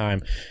long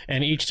time,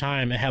 and each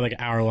time it had like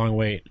an hour-long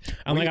wait.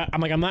 I'm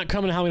not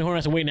coming to Halloween Horror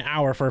Nights and waiting an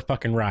hour for a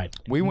fucking ride.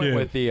 We went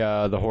with the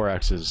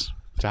Horexes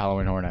to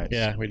Halloween Horror Nights.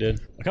 Yeah, we did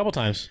a couple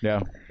times.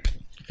 Yeah.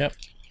 Yep.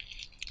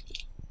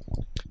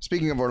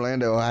 Speaking of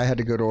Orlando, I had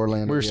to go to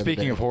Orlando. We were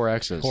speaking of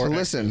Horexes. So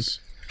listen,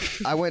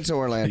 I went to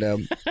Orlando,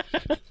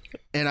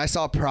 and I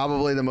saw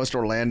probably the most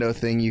Orlando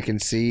thing you can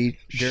see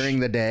during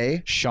the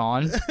day.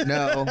 Sean.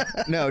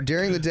 No,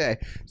 during the day.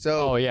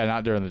 So Oh yeah,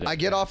 not during the day. I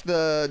get off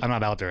the. I'm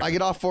not out there. I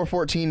get off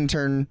 414 and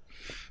turn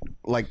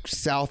like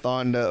south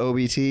onto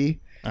OBT.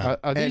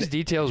 Are these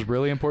details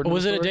really important?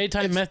 Was to it the a story?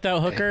 daytime methed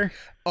out hooker?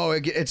 Oh,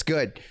 it's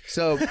good.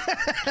 So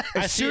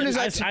as soon as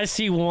I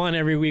see one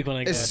every week when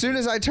I go. as soon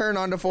as I turn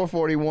onto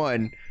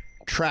 441,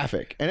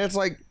 traffic, and it's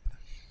like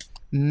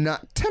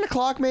not 10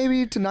 o'clock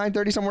maybe to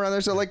 9:30 somewhere around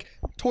there. So like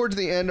towards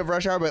the end of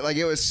rush hour, but like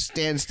it was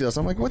standstill. So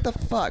I'm like, what the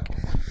fuck?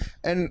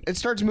 And it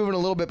starts moving a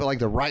little bit, but like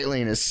the right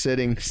lane is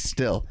sitting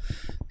still.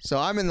 So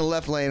I'm in the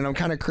left lane and I'm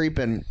kind of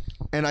creeping,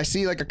 and I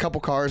see like a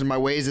couple cars, and my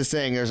Waze is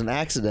saying there's an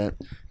accident.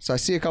 So I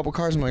see a couple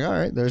cars. I'm like, all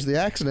right, there's the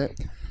accident.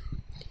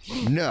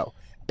 No,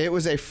 it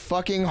was a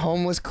fucking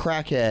homeless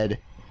crackhead,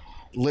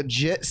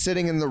 legit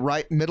sitting in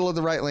the middle of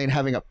the right lane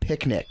having a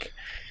picnic.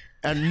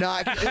 And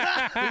not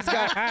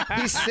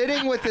he's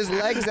sitting with his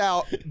legs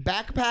out,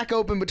 backpack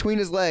open between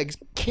his legs,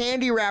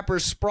 candy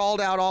wrappers sprawled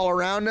out all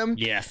around him.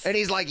 Yes. And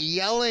he's like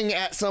yelling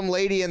at some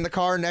lady in the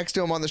car next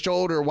to him on the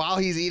shoulder while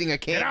he's eating a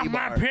candy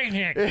bar.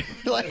 picnic.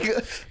 Like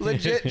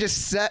legit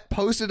just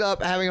posted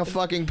up having a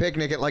fucking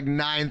picnic at like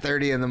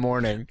 9:30 in the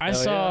morning. I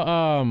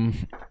saw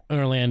in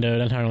Orlando,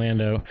 downtown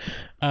Orlando.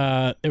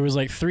 There was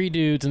like 3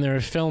 dudes, and they were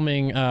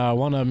filming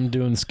one of them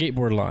doing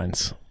skateboard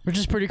lines, which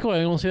is pretty cool.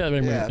 I don't see that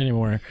very much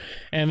anymore.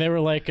 And they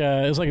were like,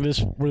 it was like this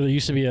where there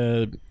used to be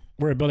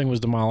where a building was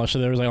demolished, so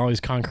there was like all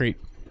these concrete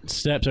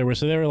steps everywhere.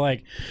 So they were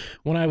like,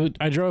 when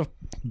I drove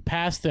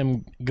past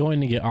them going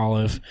to get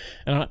Olive,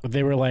 and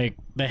they were like,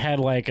 they had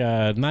like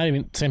not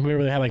even same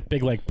where they had like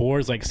big like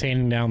boards like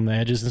sanding down the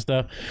edges and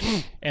stuff.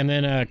 And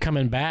then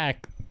coming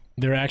back,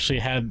 they actually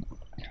had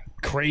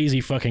crazy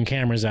fucking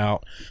cameras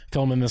out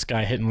filming this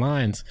guy hitting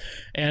lines.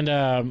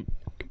 And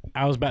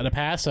I was about to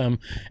pass him,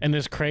 and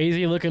this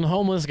crazy looking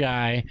homeless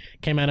guy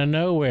came out of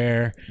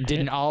nowhere.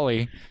 Didn't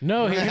ollie?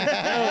 No,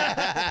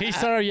 he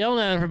started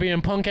yelling at him for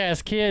being punk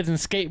ass kids and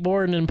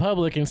skateboarding in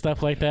public and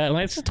stuff like that. And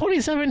like, it's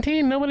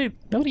 2017.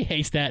 Nobody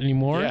hates that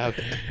anymore. Yeah.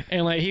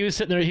 And like he was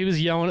sitting there, he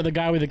was yelling at the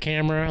guy with the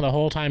camera the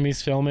whole time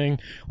he's filming.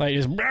 Like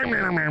just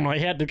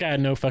like the guy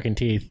had no fucking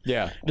teeth.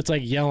 Yeah. It's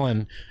like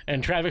yelling,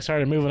 and traffic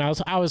started moving. I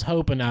was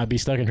hoping I'd be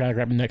stuck in traffic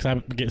right next.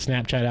 I'd get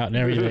Snapchat out and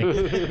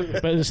everything.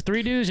 But there's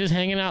 3 dudes just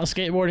hanging out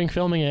skateboarding,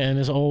 filming it, and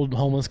this old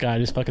homeless guy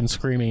just fucking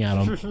screaming at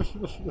him.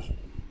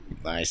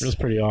 Nice. It was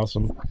pretty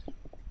awesome.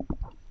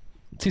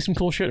 See some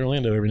cool shit in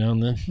Orlando every now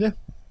and then. Yeah.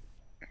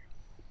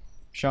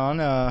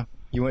 Sean,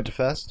 you went to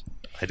Fest?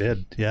 I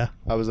did. Yeah.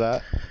 How was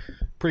that?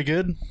 Pretty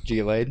good. Did you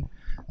get laid?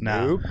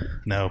 No.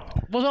 No.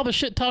 What's all the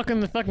shit talking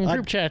in the fucking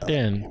group chat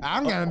then?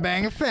 I'm gonna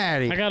bang a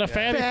fatty. I got a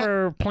fatty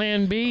for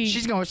Plan B.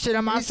 She's gonna sit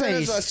on my He sent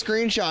face. us a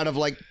screenshot of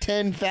like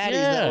 10 fatties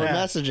Yeah. that were Yeah.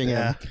 messaging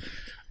Yeah.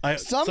 him.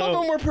 Some of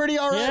them were pretty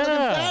alright looking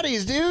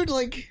fatties, dude.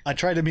 Like, I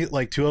tried to meet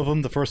like 2 of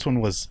them. The first one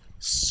was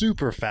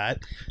super fat,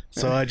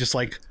 so I just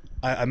like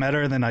I met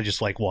her and then I just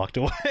like walked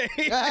away.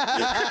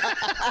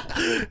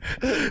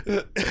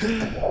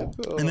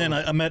 And then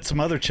I met some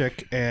other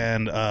chick,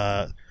 and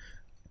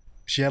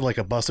she had like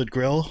a busted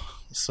grill,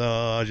 so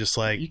I just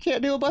like you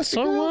can't do a busted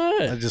So grill?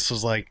 what? I just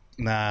was like,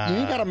 nah. You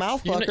ain't got a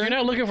mouth fucker. You're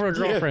not looking for a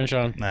girlfriend,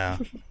 Sean. Nah.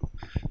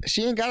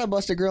 She ain't got a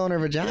busted grill in her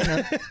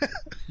vagina.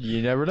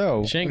 You never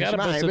know. She ain't got She a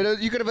might, busted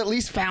but you could have at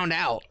least found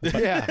out.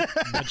 Yeah.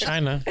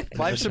 vagina.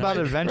 Life's about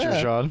adventure,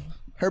 Yeah. Sean.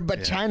 Her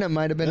vagina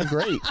might have been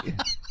great.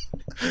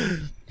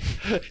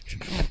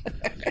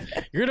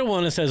 You're the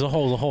one that says a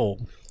hole's a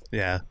hole.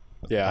 Yeah.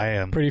 Yeah. I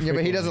am. Pretty Yeah, but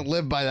he frequently. doesn't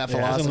live by that He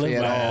doesn't philosophy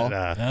live at by all. it.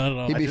 Nah. I don't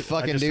know. He'd be I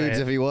fucking just say dudes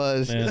it. if he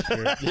was. Yeah, that's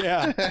true.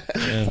 Yeah.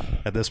 Yeah.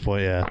 At this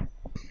point, yeah.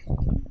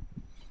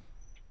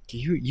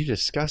 You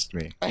disgust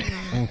me.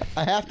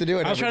 I have to do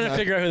it. I was every trying to time.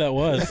 figure out who that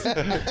was.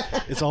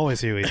 It's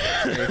always Huey.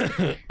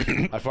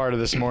 I farted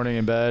this morning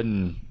in bed,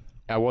 and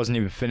I wasn't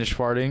even finished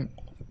farting,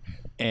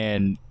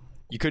 and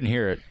you couldn't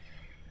hear it.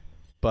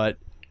 But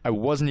I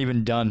wasn't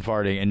even done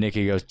farting, and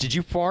Nikki goes, "Did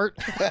you fart?"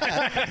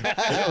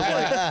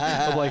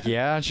 I was like,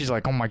 "Yeah." And she's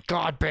like, "Oh my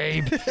god,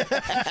 babe."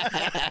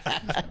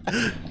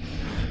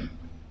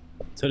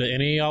 So did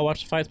any of y'all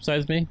watch the fights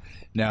besides me?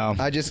 No.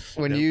 I just,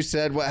 when you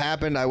said what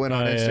happened, I went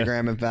on Oh, yeah.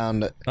 Instagram and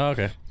found it. Oh,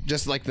 okay.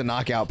 Just like the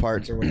knockout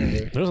parts or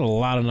whatever. There's a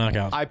lot of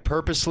knockouts. I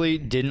purposely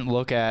didn't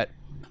look at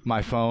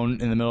my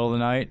phone in the middle of the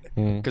night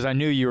because I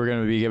knew you were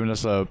going to be giving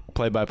us a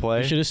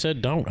play-by-play. You should have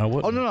said don't. I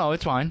wouldn't. Oh, no,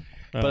 it's fine.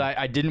 But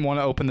I didn't want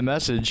to open the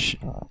message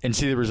and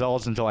see the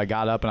results until I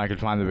got up and I could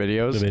find the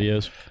videos. The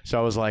videos. So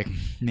I was like,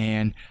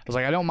 man,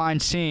 I don't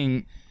mind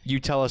seeing you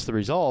tell us the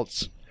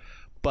results,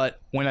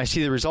 but when I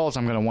see the results,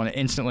 I'm going to want to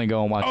instantly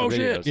go and watch the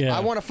videos. shit! Yeah. I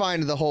want to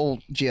find the whole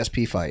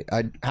GSP fight.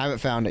 I haven't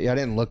found it yet. I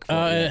didn't look for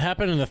it It yet.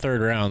 happened in the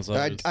 3rd round. So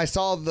I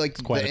saw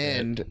like quite the a bit.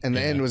 end, and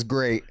the Yeah. end was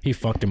great. he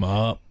fucked him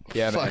up.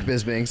 Yeah, Fuck man.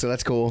 Bisbing, so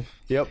that's cool.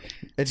 Yep.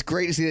 It's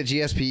great to see that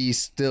GSP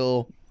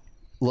still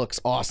looks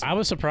awesome. I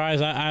was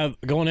surprised. I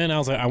going in, I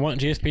was like, I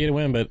want GSP to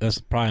win, but that's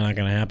probably not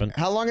going to happen.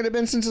 How long had it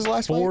been since his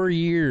last 4 fight?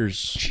 years.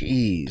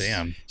 Jeez.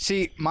 Damn.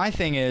 See, my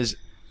thing is,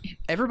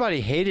 everybody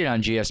hated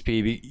on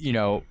GSP,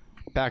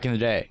 back in the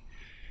day.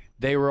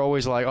 they were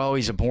always like, "Oh,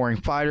 he's a boring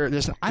fighter."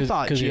 I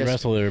thought because he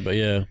wrestled there, but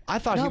yeah, I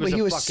thought No, he was. but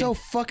he was fucking, so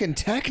fucking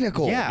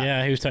technical. Yeah.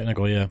 yeah, he was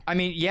technical. Yeah, I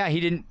mean, yeah, he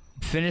didn't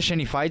finish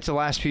any fights the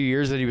last few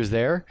years that he was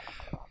there,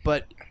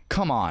 but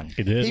come on.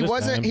 he did. He this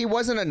wasn't. time. He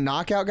wasn't a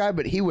knockout guy,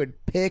 but he would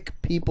pick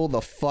people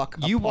the fuck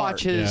You apart.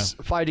 watch his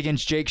fight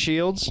against Jake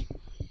Shields.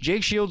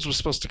 Jake Shields was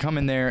supposed to come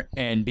in there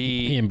and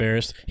be. He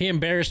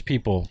embarrassed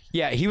people.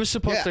 Yeah, he was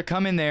supposed Yeah. to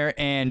come in there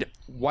and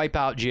wipe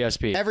out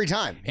GSP every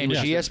time. And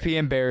Yeah. GSP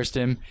embarrassed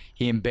him.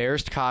 He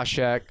embarrassed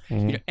Koscheck. You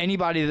know,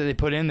 anybody that they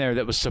put in there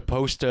that was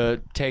supposed to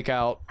take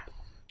out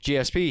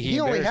GSP, He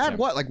only embarrassed had him.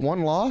 what, like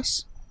one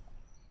loss,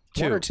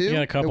 one or two. He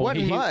had a couple. It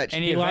wasn't He- much.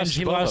 and He lost.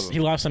 He lost. He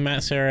lost to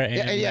Matt Serra.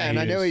 And yeah, and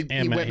I know he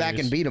Matt went back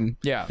Hughes. and beat him.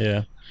 Yeah.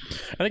 Yeah,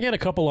 I think he had a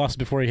couple losses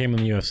before he came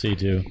in the UFC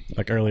too,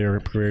 like earlier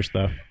career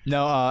stuff.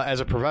 No,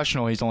 as a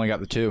professional, he's only got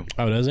the 2.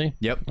 Oh, does he?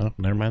 Yep. Oh,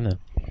 never mind then.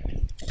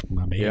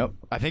 My bad. Yep.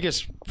 I think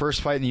his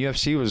first fight in the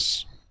UFC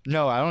was.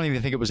 No, I don't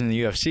even think it was in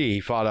the UFC. He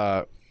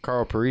fought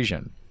Carl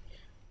Parisian,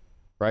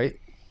 right?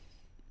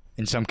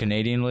 In some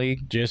Canadian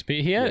league.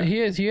 GSP. He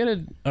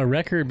had a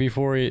record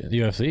before the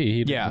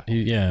UFC. Yeah.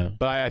 Yeah.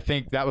 But I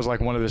think that was like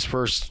one of his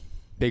first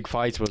big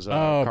fights was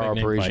Oh, Carl big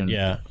name Parisian. fight.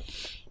 Yeah.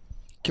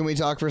 Can we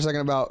talk for a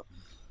second about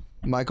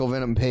Michael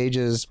Venom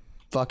Page's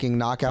fucking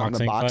knockout in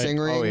the Boxing boxing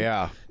fight? ring? Oh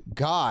yeah.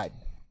 God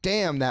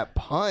damn that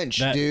punch,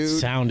 That dude.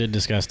 sounded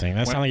disgusting.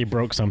 That sounded like he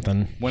broke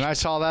something. When I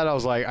saw that, I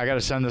was like, I got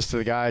to send this to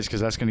the guys because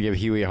that's going to give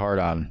Huey a hard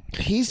on.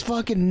 He's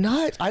fucking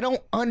nuts. I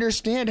don't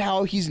understand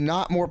how he's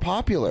not more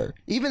popular.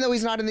 Even though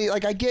he's not in the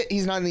I get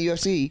he's not in the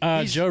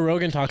UFC. Joe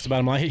Rogan talks about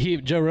him. Like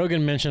Joe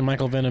Rogan mentioned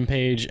Michael Venom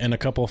Page in a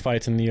couple of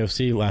fights in the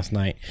UFC last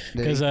night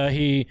because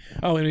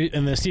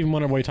in the Stephen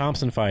Wonderboy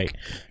Thompson fight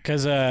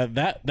because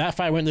that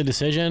fight went to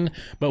decision,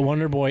 but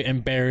Wonderboy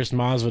embarrassed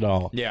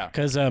Masvidal. Yeah.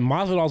 Because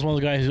Masvidal's one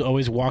of the guys who's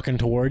always walking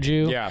towards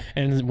you. Yeah.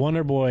 And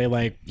Wonderboy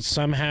like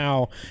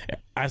somehow.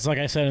 As like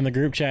I said in the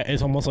group chat,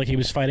 it's almost like he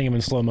was fighting him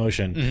in slow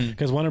motion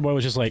because Wonderboy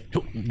was just like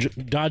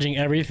dodging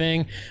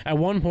everything. At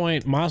one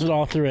point,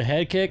 Masvidal threw a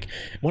head kick.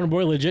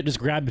 Wonderboy legit just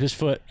grabbed his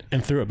foot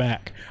and threw it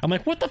back. I'm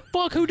like, what the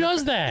fuck? Who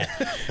does that?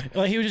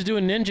 Like he was just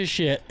doing ninja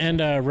shit. And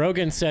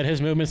Rogan said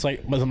his movements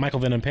like was Michael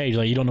Venom Page.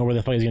 Like you don't know where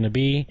the fight is going to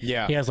be.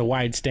 Yeah. He has a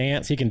wide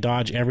stance. He can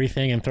dodge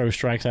everything and throw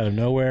strikes out of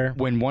nowhere.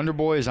 When Wonder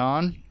Boy is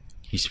on,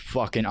 he's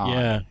fucking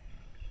on.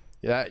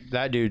 Yeah.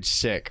 That dude's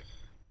sick.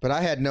 But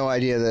I had no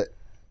idea that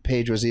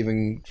Page was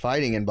even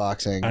fighting in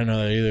boxing. I don't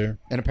know that either.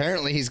 And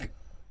apparently he's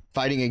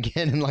fighting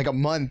again in like a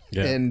month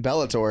in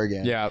Bellator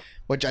again. Yeah.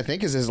 Which I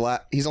think is his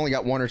last. He's only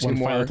got one or two One fight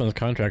more. left on his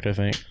contract, I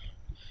think.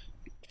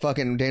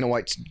 Fucking Dana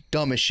White's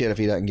dumb as shit if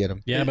he doesn't get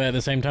him. Yeah, but at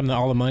the same time,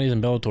 all the money's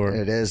in Bellator.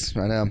 It is.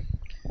 I know.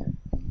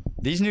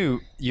 These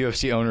new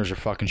UFC owners are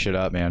fucking shit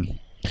up, man.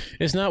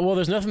 It's not. Well,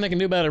 there's nothing they can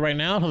do about it right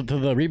now till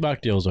the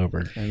Reebok deal's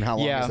over. And how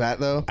long Yeah. is that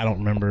though? I don't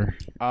remember.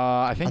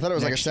 I I think thought it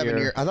was like a next 7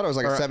 year. I thought it was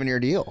like a 7 year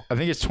deal. I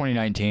think it's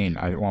 2019.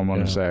 I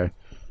want to say.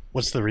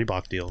 What's the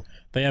Reebok deal?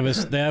 They have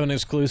an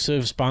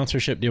exclusive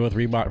sponsorship deal with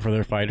Reebok for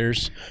their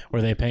fighters,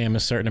 where they pay them a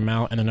certain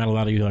amount, and they're not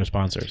allowed to use other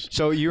sponsors.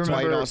 So you That's why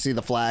you remember don't see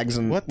the flags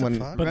and What the when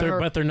fuck?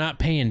 But they're not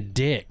paying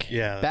dick.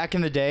 Yeah. back in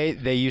the day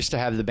they used to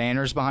have the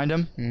banners behind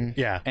them,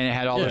 Yeah. and it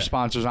had all Yeah. their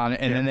sponsors on it,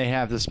 and then they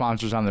have the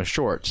sponsors on their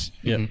shorts.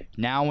 Yeah.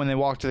 Now when they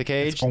walk to the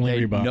cage, It's only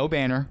they Reebok. no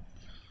banner,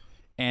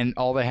 and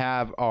all they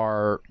have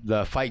are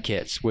the fight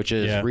kits, which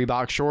is Yeah.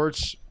 Reebok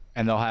shorts,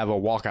 and they'll have a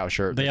walkout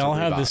shirt. They that's a all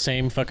have Reebok. the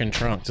same fucking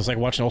trunks. It's like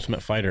watching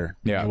Ultimate Fighter.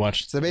 Yeah. You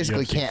watch. so they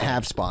basically UFC can't fight.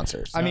 have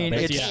sponsors. I mean,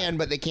 they it's can,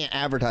 but they can't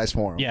advertise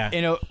for them. Yeah.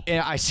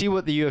 and I see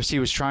what the UFC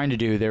was trying to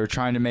do. They were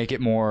trying to make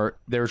it more.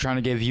 They were trying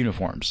to give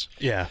uniforms,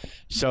 Yeah.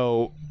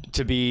 so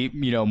to be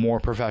more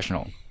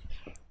professional.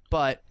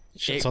 But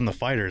Shits on the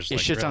fighters. it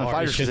like, shits real on the hard.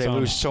 fighters because shits they on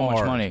lose so much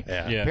hard. money.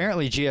 Yeah. Yeah.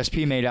 Apparently,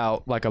 GSP made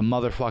out like a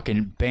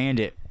motherfucking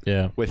bandit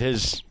Yeah. with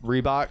his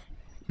Reebok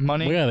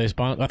money. Well,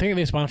 yeah. I think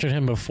they sponsored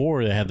him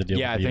before they had the deal.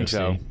 Yeah, I with the think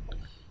so. UFC.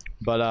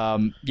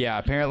 But yeah,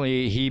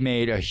 apparently he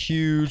made a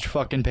huge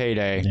fucking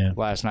payday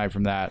last night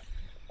from that.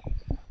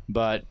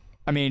 But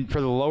I mean,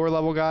 for the lower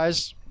level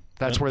guys,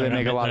 that's where they They're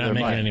make not- a lot they're of not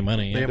their making money. any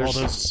money. They Yeah. have all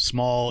those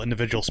small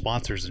individual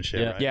sponsors and shit,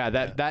 Yeah. right? Yeah,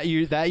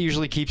 that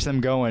usually keeps them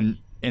going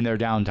in their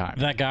downtime.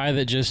 That guy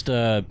that just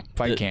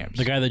Fight camps.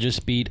 The guy that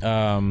just beat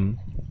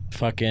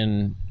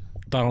fucking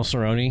Donald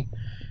Cerrone.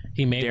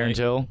 He made Darren like,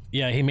 Till.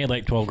 Yeah, he made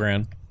like 12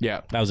 grand.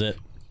 Yeah, That was it.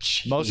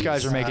 most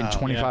guys are making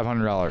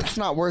 $2,500. It's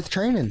not worth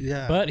training.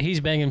 Yeah. But he's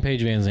banging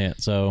Paige Van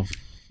Zant, so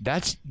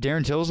That's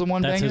Darren Till's the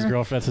one. that's banger? his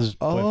girlfriend. That's his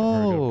boyfriend.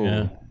 Oh,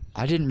 Yeah.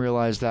 I didn't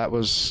realize that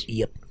was.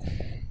 Yep.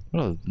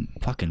 What a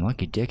fucking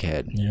lucky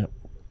dickhead. Yeah.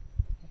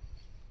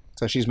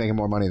 So she's making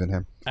more money than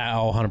him.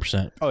 Oh,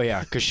 100%. Oh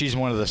yeah, because she's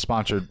one of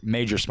the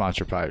major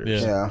sponsored fighters.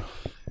 Yeah. Yeah.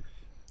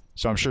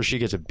 So I'm sure she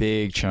gets a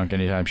big chunk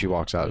anytime she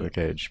walks out of the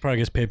cage. She probably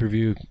gets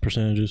pay-per-view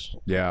percentages.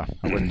 Yeah,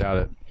 I wouldn't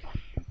doubt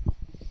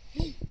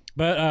it.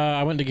 But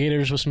I went to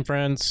Gators with some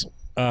friends,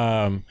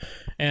 and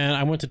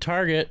I went to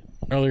Target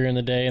earlier in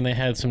the day, and they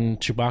had some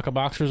Chewbacca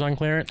boxers on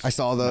clearance. I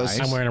saw those.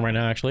 Nice. I'm wearing them right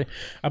now, actually.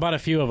 I bought a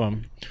few of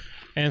them.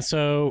 And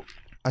so,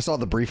 I saw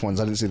the brief ones.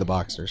 I didn't see the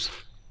boxers.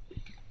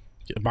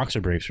 boxer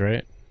briefs,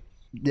 right?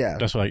 Yeah.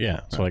 That's what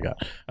I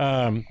got.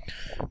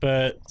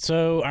 But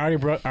so I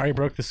already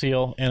broke the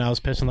seal, and I was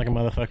pissing like a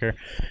motherfucker,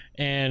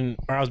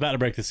 or I was about to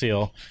break the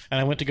seal, and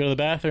I went to go to the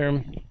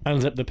bathroom,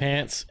 unzip the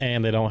pants,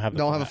 and they don't have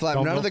a flap.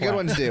 None of the good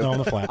ones do. Don't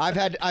have the flap.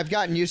 I've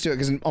gotten used to it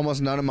because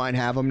almost none of mine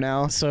have them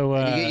now. So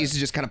and you get used to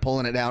just kind of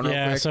pulling it down. Real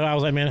quick. So I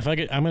was like, man,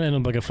 I'm gonna end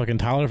up like a fucking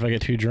toddler if I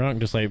get too drunk,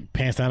 just like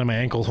pants down to my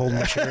ankles, holding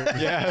my shirt,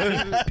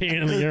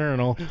 peeing in the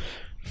urinal.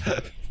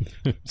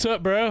 What's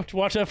up, bro?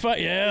 Watch that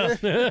fight? Yeah.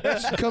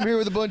 Come here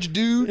with a bunch of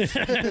dudes.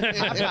 Get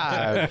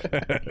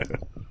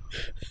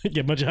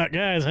a bunch of hot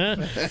guys, huh?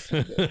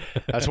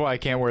 That's why I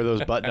can't wear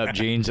those button-up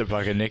jeans that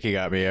fucking Nikki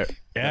got me.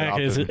 Yeah,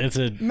 because it's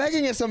a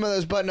Megan gets some of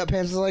those button-up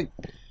pants. Is like,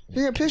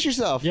 you're gonna piss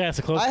yourself. Yeah, it's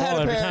a close I call had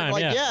a every pair, time.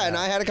 like, and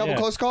I had a couple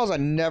close calls. I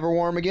never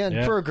wore them again.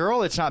 Yeah. For a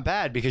girl, it's not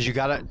bad because you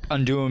gotta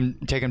undo them,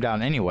 take them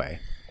down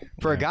anyway.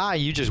 For a guy,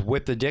 you just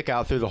whip the dick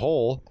out through the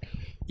hole,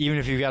 even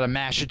if you got to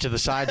mash it to the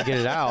side to get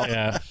it out.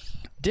 Yeah.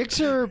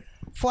 Dicks are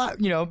flat,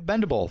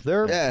 bendable.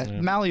 They're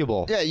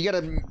malleable. Yeah, you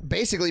gotta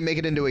basically make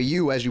it into a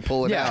U as you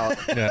pull it out.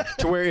 Yeah.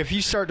 To where if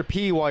you start to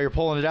pee while you're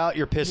pulling it out,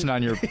 you're pissing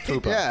on your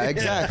fupa. Yeah,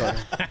 exactly.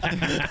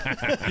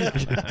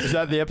 Is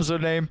that the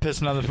episode name?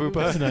 Pissing on the fupa?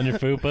 Pissing on your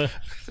fupa.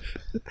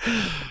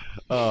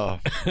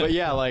 But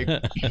yeah, like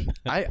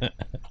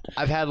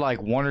I've had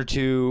like one or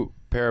two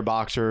pair of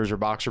boxers or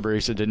boxer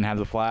briefs that didn't have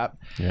the flap.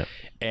 Yeah.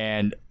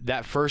 And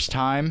that first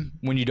time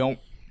when you don't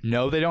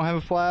know they don't have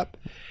a flap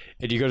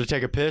and you go to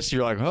take a piss,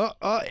 you're like,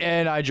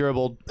 and I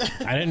dribbled.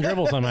 I didn't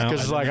dribble somehow.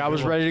 Because I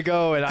was ready to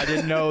go and I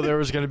didn't know there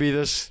was going to be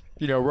this,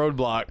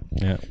 roadblock.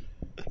 Yeah.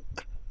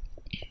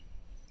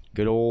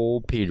 Good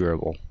old pee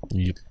dribble.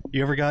 Yep.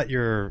 You ever got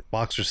your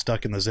boxer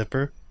stuck in the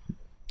zipper?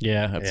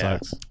 Yeah, that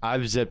sucks.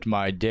 I've zipped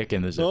my dick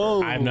in the zipper.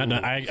 Oh. I've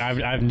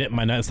nipped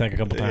my nutsack a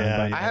couple times. Yeah,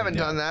 but I haven't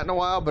done that in a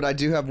while, but I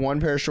do have one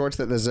pair of shorts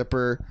that the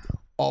zipper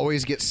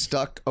always gets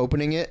stuck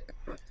opening it.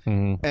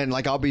 Mm-hmm. And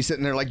like I'll be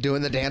sitting there like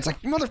doing the dance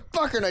like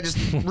motherfucker, and I just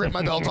rip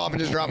my belt off and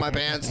just drop my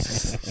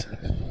pants.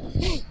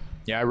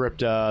 Yeah, I ripped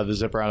the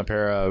zipper on a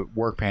pair of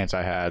work pants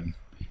I had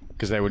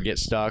because they would get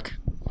stuck.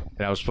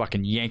 And I was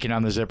fucking yanking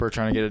on the zipper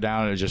trying to get it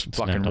down, and it just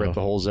fucking ripped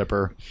the whole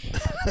zipper.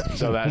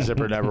 So that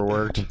zipper never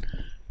worked.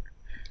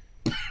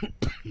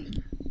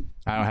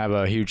 I don't have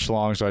a huge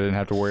schlong, so I didn't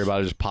have to worry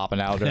about it just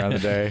popping out during the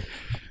day.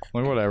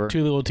 Like, whatever.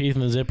 2 little teeth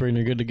in the zipper and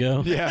you're good to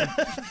go. Yeah.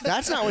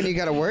 That's not when you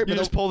got to worry. You But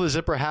just pull the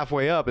zipper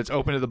halfway up. It's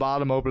open at the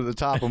bottom, open at the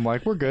top. I'm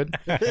like, we're good.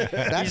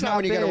 that's not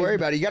when you got to worry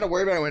about it. You got to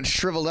worry about it when it's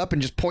shriveled up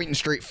and just pointing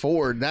straight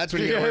forward. That's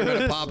when you got to worry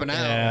about it popping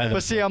out. Yeah.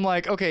 But see, I'm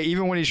like, okay,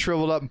 even when he's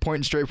shriveled up and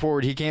pointing straight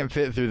forward, he can't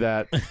fit through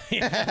that. A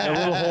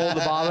little hole at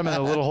the bottom and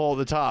a little hole at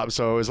the top.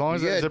 So as long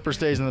as that Good. zipper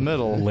stays in the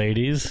middle.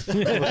 Ladies. Let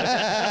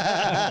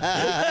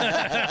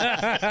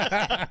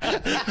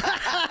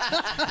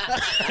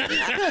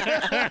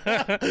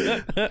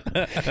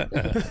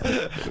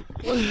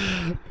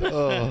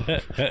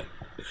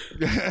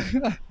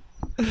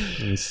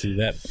me see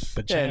that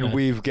vagina. And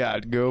we've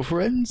got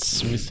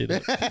girlfriends. Let me see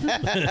that.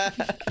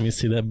 Let me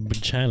see that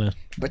vagina.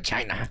 But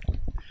China.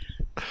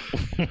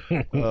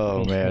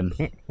 Oh, man.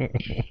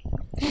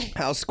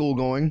 How's school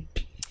going?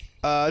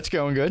 It's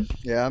going good.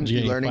 Yeah, I'm Did you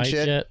get any learning fights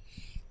shit. yet?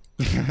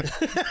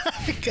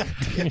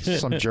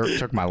 Some jerk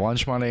took my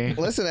lunch money.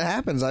 Listen, it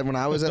happens. When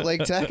I was at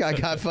Lake Tech, I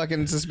got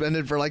fucking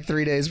suspended for like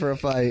 3 days for a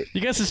fight.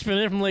 You got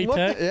suspended from Lake What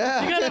Tech? the-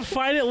 yeah. You got to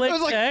fight at Lake It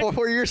was like Tech?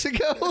 4 years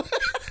ago.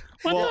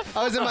 Well,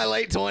 I was in my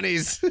late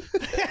 20s.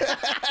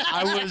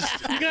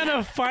 you got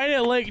to fight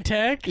at Lake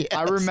Tech?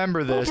 I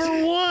remember this.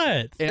 For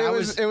what? And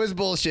It was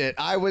bullshit.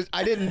 I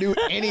didn't do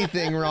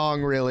anything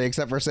wrong really,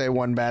 except for say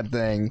one bad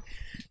thing.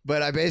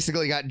 But I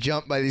basically got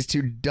jumped by these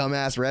two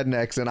dumbass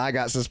rednecks, and I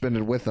got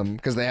suspended with them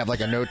because they have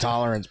like a no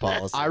tolerance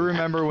policy. I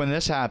remember when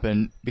this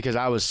happened because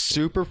I was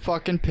super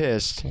fucking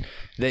pissed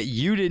that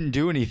you didn't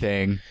do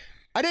anything.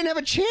 I didn't have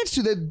a chance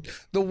to.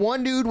 The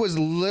one dude was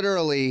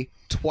literally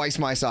twice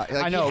my size.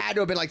 Like, I know. He had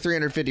to have been like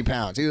 350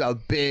 pounds. He was a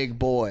big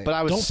boy. But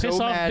I was Don't so piss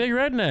off mad. big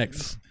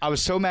rednecks. I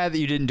was so mad that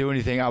you didn't do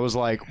anything. I was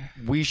like,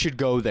 we should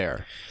go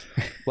there.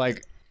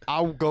 Like,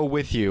 I'll go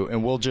with you,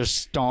 and we'll just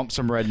stomp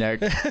some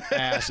redneck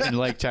ass in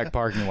Lake Tech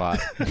parking lot.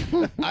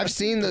 I've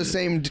seen those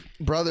same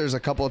brothers a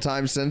couple of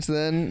times since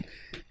then,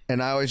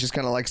 and I always just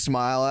kind of like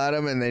smile at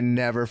them, and they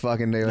never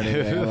fucking do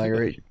anything. I'm like,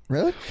 really?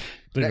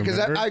 Do you Because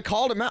remember? I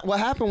called him out. What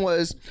happened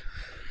was,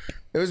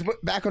 it was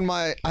back when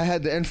I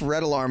had the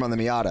infrared alarm on the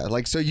Miata.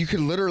 Like, so you could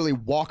literally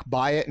walk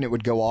by it and it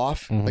would go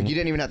off. Like, you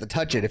didn't even have to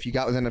touch it. If you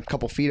got within a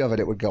couple feet of it,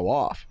 it would go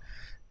off.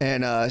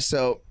 And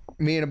so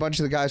me and a bunch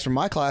of the guys from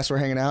my class were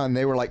hanging out, and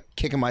they were like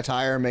kicking my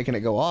tire and making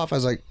it go off. I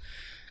was like,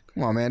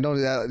 come on, man, don't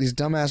do that. These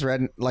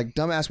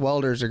dumbass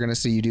welders are going to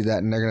see you do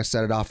that, and they're going to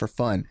set it off for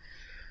fun.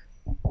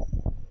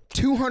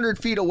 200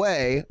 feet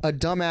away, a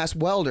dumbass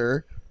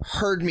welder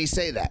heard me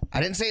say that.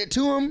 I didn't say it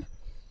to him,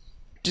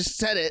 just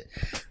said it.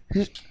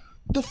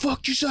 The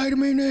fuck you say to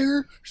me,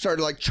 nigger?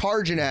 Started like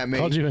charging at me.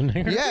 Called you a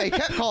nigger? Yeah, he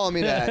kept calling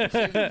me that.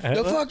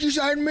 The fuck you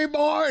say to me,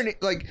 boy? And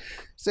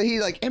so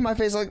he like in my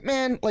face, like,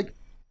 man, like,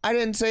 I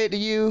didn't say it to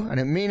you. I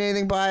didn't mean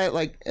anything by it.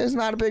 Like, it's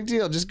not a big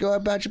deal. Just go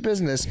about your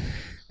business.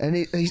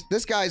 And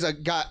this guy's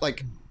got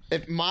like,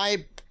 if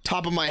my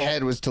top of my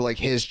head was to like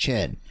his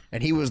chin,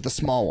 and he was the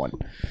small one.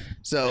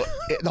 So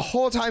the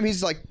whole time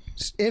he's like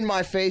in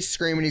my face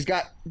screaming. He's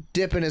got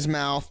dip in his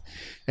mouth,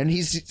 and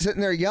he's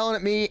sitting there yelling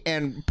at me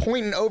and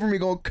pointing over me,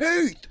 going,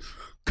 Keith,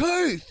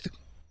 Keith,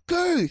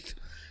 Keith.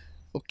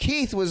 Well,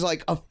 Keith was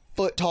like a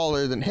foot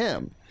taller than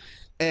him,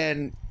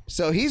 and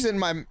so he's in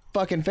my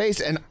fucking face.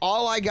 And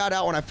all I got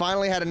out when I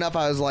finally had enough,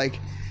 I was like,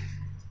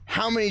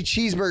 how many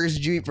cheeseburgers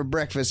did you eat for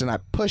breakfast? And I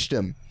pushed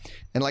him.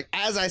 And like,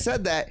 as I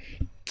said that,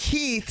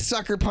 Keith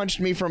sucker punched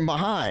me from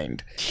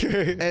behind.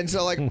 And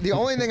so like, the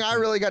only thing I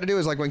really got to do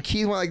is like, when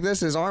Keith went like this,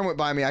 his arm went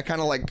by me, I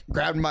kind of like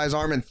grabbed him by his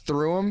arm and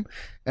threw him.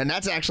 And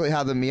that's actually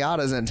how the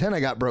Miata's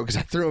antenna got broke,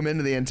 because I threw him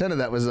into the antenna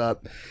that was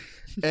up.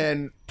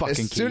 And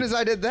soon as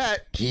I did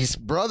that, Keith's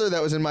brother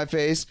that was in my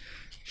face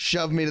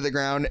shoved me to the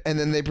ground. And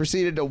then they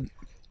proceeded to,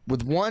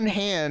 with one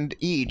hand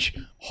each,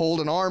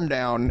 hold an arm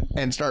down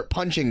and start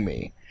punching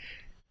me.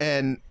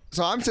 And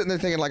so I'm sitting there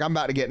thinking like I'm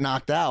about to get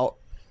knocked out.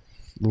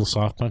 Little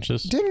soft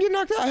punches. Didn't get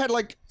knocked out. I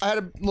had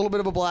a little bit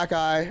of a black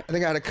eye. I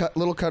think I had a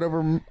little cut over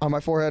on my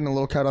forehead and a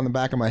little cut on the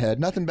back of my head.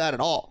 Nothing bad at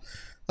all.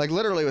 Like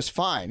literally, it was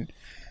fine.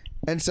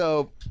 And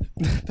so,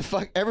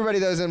 everybody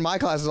that was in my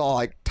class is all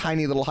like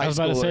tiny little high schoolers.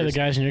 I was about to say the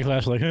guys in your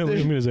class were like, hey, look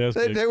at me his ass.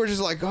 They were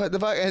just like, what the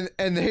fuck?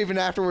 And they even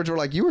afterwards were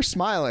like, you were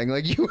smiling,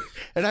 like you.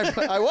 And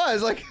I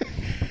was like.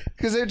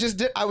 Because it just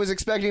did, I was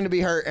expecting to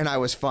be hurt, and I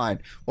was fine.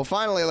 Well,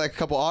 finally, like a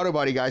couple auto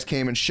body guys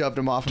came and shoved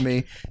him off of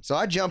me. So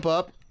I jump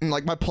up, and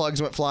like my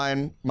plugs went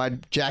flying. My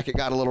jacket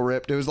got a little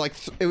ripped. It was like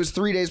it was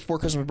 3 days before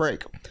Christmas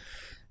break,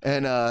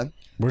 and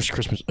where's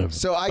Christmas?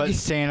 So but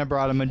Santa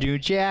brought him a new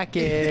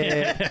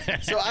jacket.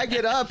 So I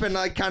get up and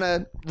I kind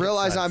of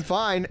realize I'm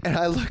fine, and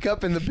I look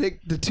up, and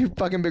the two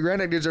fucking big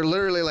redneck dudes are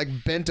literally like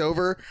bent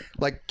over,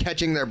 like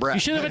catching their breath.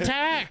 You should have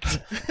attacked.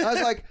 I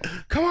was like,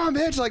 come on,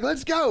 bitch, like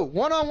let's go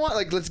 1-on-1,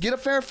 like let's get a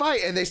fair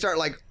fight. And they start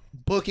like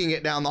booking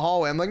it down the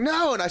hallway. I'm like,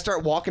 no, and I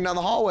start walking down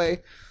the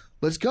hallway.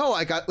 Let's go.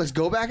 Let's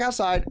go back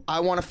outside. I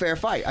want a fair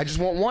fight. I just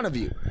want one of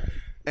you.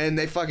 And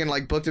they fucking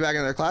like booked it back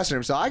in their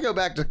classroom. So I go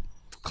back to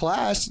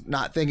class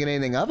not thinking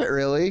anything of it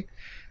really,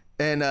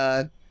 and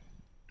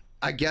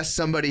I guess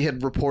somebody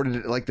had reported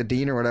it, like the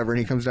dean or whatever, and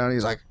he comes down and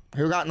he's like,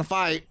 who got in the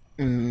fight?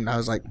 And I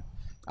was like,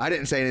 I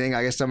didn't say anything.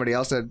 I guess somebody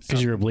else said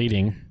because you were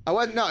bleeding. I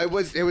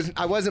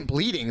wasn't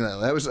bleeding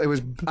though.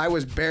 I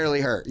was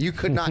barely hurt. You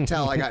could not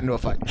tell I got into a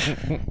fight.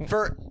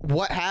 For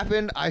what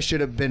happened, I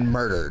should have been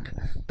murdered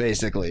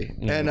basically.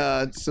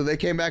 And so they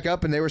came back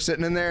up and they were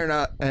sitting in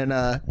there,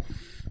 and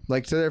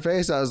like to their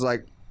face, I was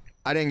like,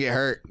 I didn't get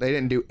hurt. They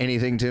didn't do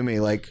anything to me.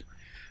 Like,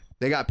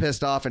 they got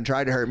pissed off and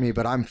tried to hurt me,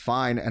 but I'm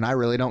fine, and I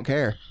really don't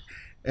care.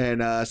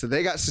 And so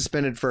they got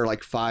suspended for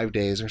like 5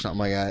 days or something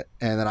like that,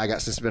 and then I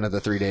got suspended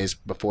the 3 days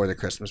before the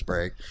Christmas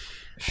break.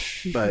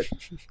 But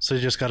so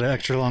you just got an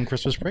extra long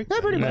Christmas break? Yeah,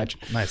 pretty much.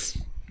 Nice.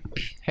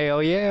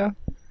 Hell yeah.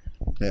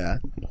 Yeah.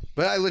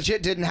 But I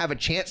legit didn't have a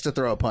chance to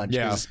throw a punch.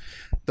 Yeah.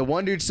 The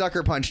one dude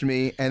sucker punched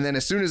me, and then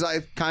as soon as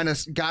I kind of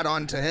got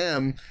onto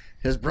him,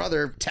 his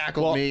brother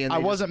tackled me. And I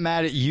wasn't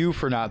mad at you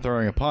for not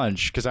throwing a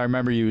punch, because I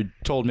remember you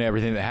told me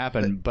everything that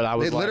happened, but I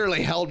was they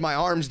literally held my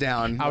arms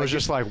down. I was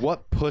just like,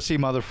 what pussy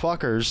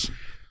motherfuckers.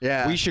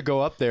 Yeah. We should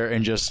go up there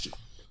and just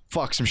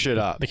fuck some shit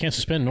up. They can't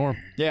suspend Norm.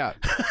 Yeah.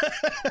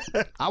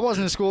 I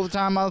wasn't in school at the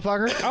time,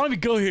 motherfucker. I don't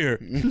even go here.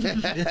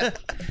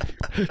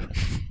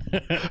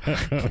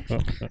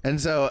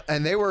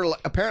 And they were,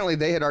 apparently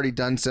they had already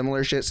done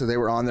similar shit, so they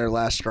were on their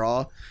last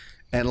straw.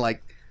 And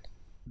like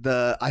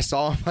I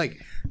saw them like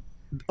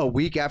a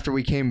week after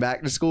we came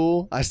back to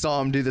school, I saw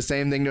them do the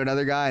same thing to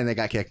another guy, and they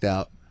got kicked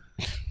out.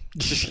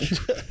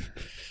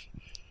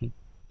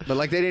 But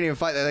like they didn't even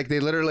fight. Like they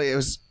literally,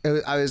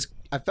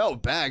 I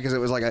felt bad because it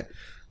was like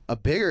a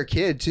bigger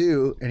kid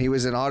too, and he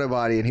was in auto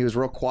body, and he was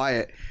real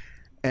quiet,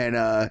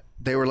 and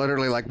they were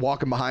literally like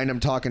walking behind him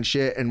talking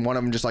shit, and one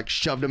of them just like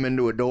shoved him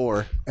into a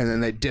door, and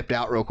then they dipped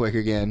out real quick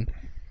again.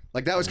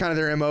 Like that was kind of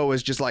their MO,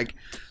 was just like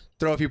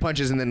throw a few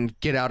punches and then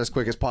get out as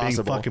quick as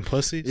possible. Being fucking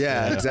pussies.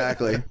 Yeah,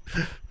 exactly.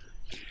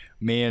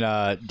 Me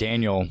and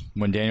Daniel,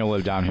 when Daniel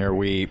lived down here,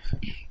 we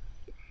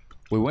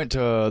went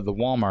to the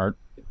Walmart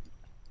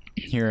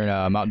here in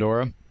Mount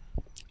Dora,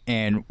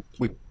 and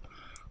we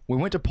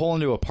went to pull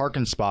into a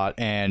parking spot,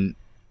 and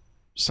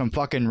some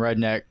fucking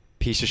redneck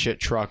piece of shit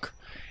truck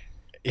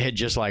had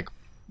just like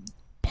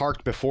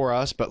parked before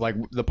us, but like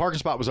the parking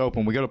spot was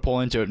open. We go to pull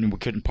into it, and we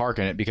couldn't park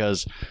in it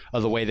because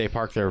of the way they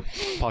parked their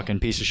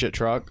fucking piece of shit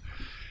truck.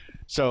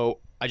 So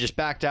I just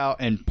backed out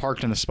and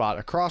parked in the spot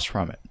across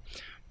from it.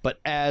 But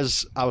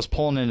as I was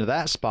pulling into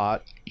that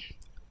spot,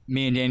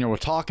 me and Daniel were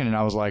talking, and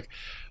I was like,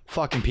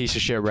 fucking piece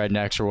of shit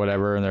rednecks or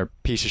whatever, and their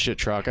piece of shit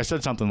truck. I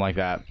said something like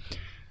that.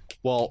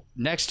 Well,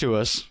 next to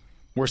us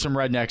were some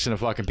rednecks in a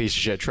fucking piece of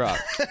shit truck.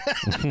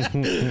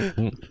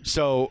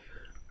 So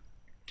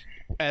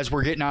as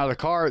we're getting out of the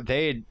car,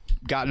 they had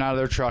gotten out of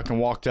their truck and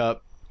walked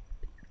up.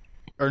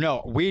 Or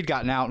no, we'd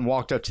gotten out and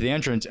walked up to the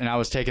entrance, and I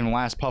was taking the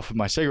last puff of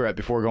my cigarette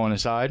before going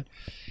inside.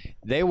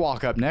 They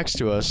walk up next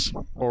to us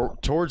or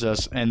towards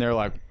us, and they're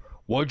like,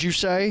 what'd you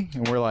say?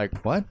 And we're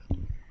like, what?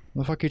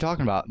 the fuck are you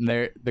talking about? And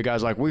the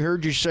guy's like, we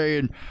heard you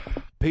saying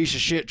piece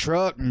of shit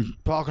truck and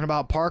talking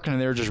about parking,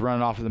 and they were just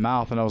running off of the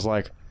mouth. And I was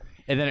like,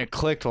 and then it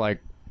clicked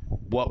like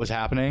what was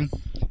happening.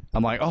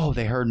 I'm like, oh,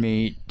 they heard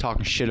me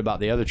talking shit about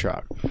the other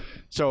truck.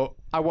 So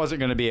I wasn't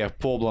going to be a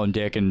full-blown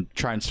dick and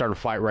try and start a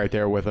fight right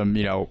there with them.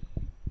 You know,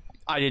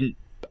 I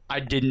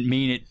didn't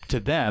mean it to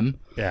them.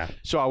 Yeah.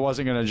 So I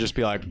wasn't going to just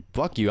be like,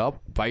 fuck you,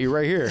 I'll fight you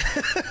right here.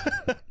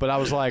 But I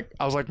was like,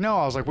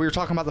 no, we were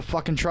talking about the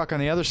fucking truck on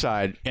the other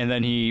side. And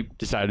then he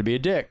decided to be a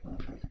dick.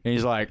 And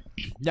he's like,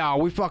 no,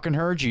 we fucking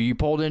heard you. You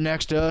pulled in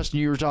next to us and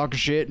you were talking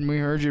shit and we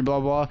heard you,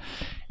 blah, blah.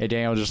 And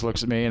Daniel just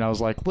looks at me and I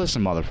was like,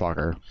 listen,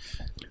 motherfucker.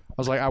 I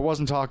was like, I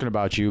wasn't talking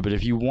about you, but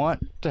if you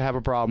want to have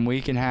a problem,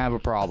 we can have a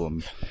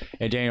problem.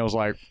 And Daniel was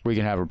like, we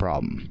can have a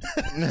problem.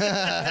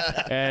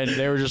 And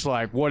they were just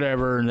like,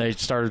 whatever. And they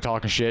started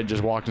talking shit and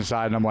just walked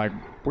inside. And I'm like,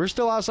 we're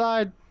still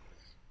outside.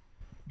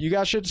 You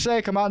got shit to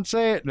say? Come out and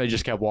say it. And they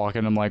just kept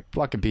walking. I'm like,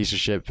 fucking piece of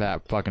shit,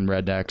 fat fucking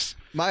rednecks.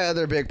 My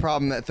other big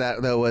problem at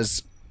that though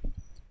was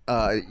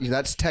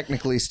that's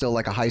technically still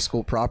like a high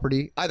school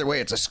property. Either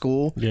way, it's a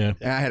school. Yeah.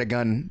 And I had a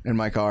gun in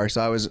my car,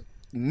 so I was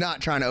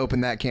not trying to open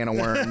that can of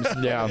worms.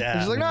 Yeah.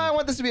 He's like, no, I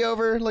want this to be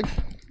over. Like,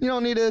 you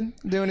don't need to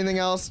do anything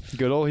else.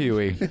 Good old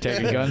Huey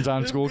taking guns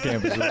on school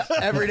campuses.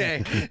 Every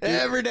day.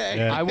 Every day.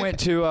 Yeah. I went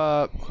to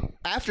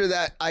After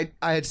that, I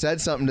had said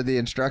something to the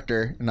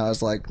instructor, and I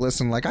was like,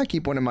 listen, like, I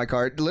keep one in my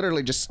car. It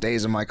literally just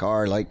stays in my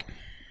car. Like,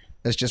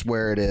 that's just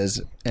where it is.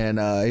 And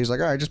he was like,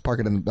 all right, just park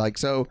it in the, like,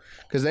 so,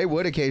 because they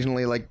would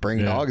occasionally, like,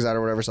 bring dogs out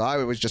or whatever. So I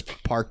was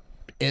just parked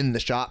in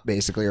the shop,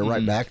 basically, or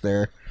right back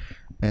there.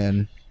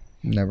 And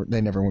they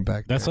never went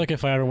back. That's like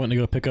if I ever went to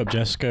go pick up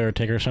Jessica or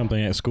take her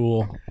something at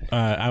school.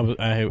 I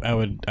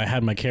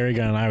had my carry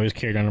gun and I always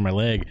carried it under my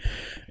leg.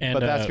 And but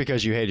that's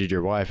because you hated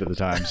your wife at the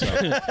time.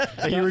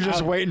 So you were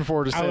just waiting for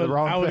her to say the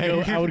wrong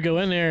thing. I would go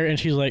in there and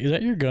she's like, "Is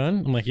that your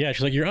gun?" I'm like, "Yeah."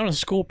 She's like, "You're on a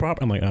school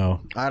property." I'm like,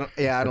 "Oh." I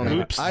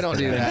don't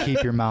do that.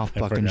 Keep your mouth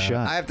fucking forgot.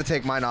 shut. I have to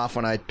take mine off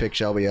when I pick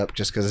Shelby up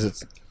just because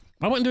it's.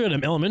 I went to it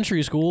in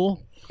elementary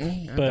school.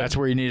 But That's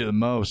where you need it the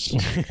most.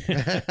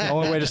 The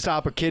only way to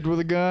stop a kid with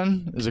a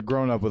gun is a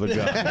grown-up with a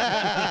gun.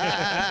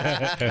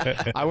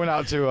 I went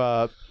out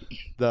to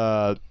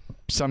the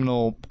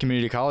Seminole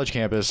Community College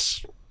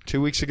campus 2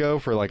 weeks ago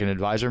for like an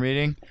advisor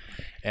meeting,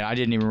 and I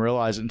didn't even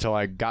realize it until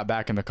I got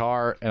back in the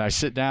car, and I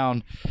sit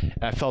down,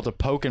 and I felt a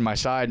poke in my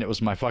side, and it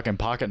was my fucking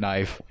pocket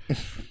knife.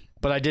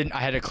 But I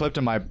had it clipped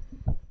in my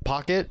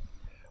pocket,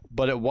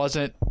 but it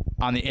wasn't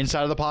on the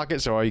inside of the pocket,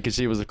 so all you could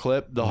see was the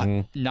clip.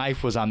 The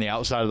knife was on the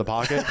outside of the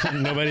pocket.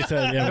 nobody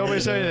said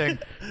anything.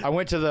 I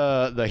went to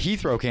the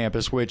Heathrow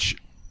campus, which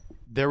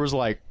there was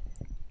like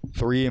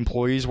 3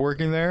 employees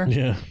working there.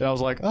 Yeah. And I was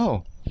like,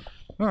 oh,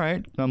 all right.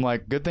 And I'm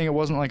like, good thing it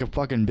wasn't like a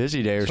fucking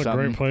busy day or It's a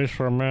something. great place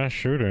for a mass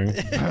shooting.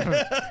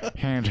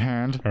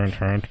 Hand.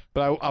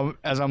 But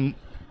as I'm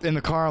in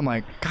the car, I'm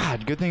like,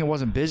 God, good thing it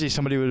wasn't busy.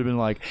 Somebody would have been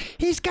like,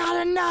 he's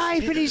got a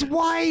knife and he's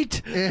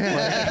white.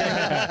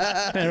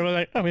 And everyone's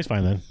like, "Oh, he's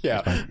fine then."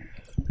 Yeah.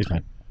 He's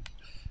fine.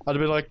 I'd have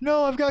been like,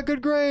 no, I've got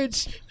good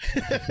grades.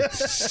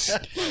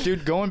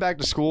 Dude, going back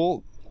to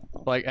school,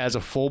 like as a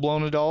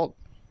full-blown adult,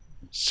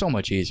 so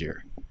much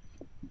easier.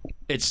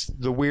 It's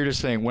the weirdest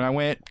thing. When I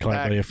went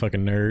Clearly a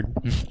fucking nerd.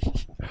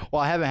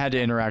 well, I haven't had to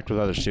interact with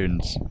other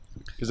students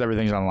because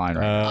everything's online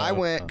right now. I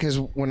went because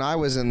when I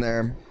was in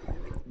there,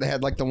 they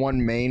had like the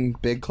one main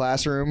big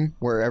classroom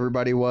where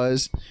everybody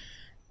was,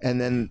 and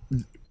then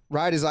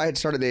right as I had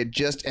started, they had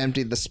just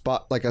emptied the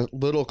spot, like a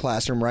little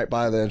classroom right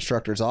by the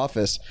instructor's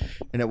office,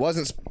 and it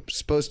wasn't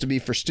supposed to be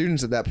for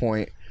students at that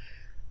point,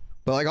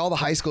 but like all the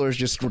high schoolers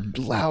just were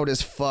loud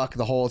as fuck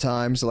the whole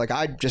time. So like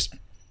I just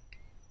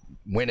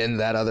went in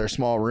that other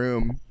small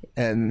room,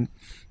 and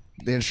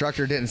the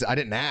instructor I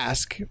didn't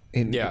ask.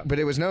 But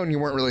it was known you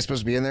weren't really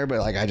supposed to be in there, but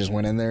like I just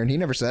went in there and he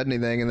never said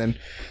anything. And then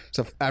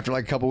so after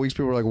like a couple weeks,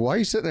 people were like, why are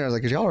you sitting there? I was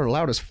like, because y'all are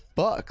loud as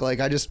fuck. Like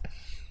I just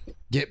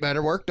get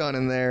better work done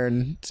in there.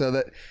 And so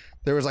that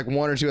there was like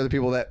 1 or 2 other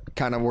people that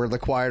kind of were the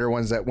quieter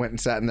ones that went and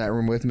sat in that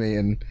room with me.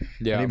 And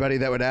anybody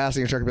that would ask,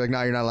 the instructor would be like,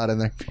 no, you're not allowed in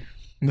there.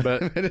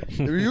 But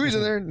you was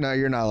in there? No,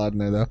 you're not allowed in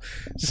there though.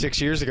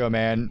 6 years ago,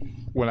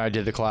 man, when I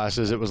did the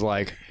classes, it was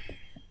like,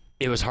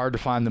 it was hard to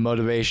find the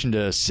motivation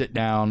to sit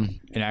down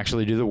and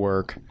actually do the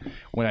work.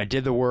 When I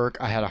did the work,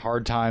 I had a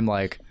hard time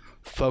like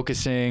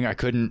focusing. I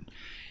think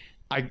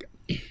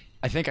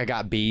I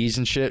got B's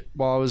and shit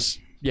while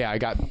I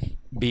got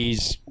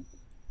B's.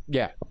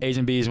 Yeah, A's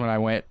and B's when I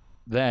went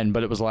then,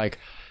 but it was like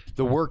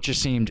the work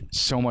just seemed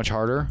so much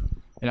harder.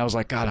 And I was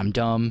like, God, I'm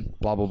dumb,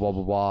 blah, blah, blah,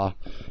 blah, blah.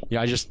 You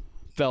know, I just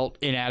felt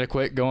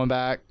inadequate going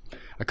back.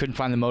 I couldn't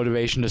find the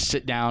motivation to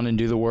sit down and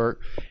do the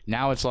work.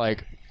 Now it's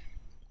like,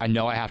 I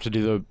know I have to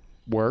do the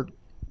work,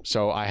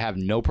 so I have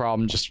no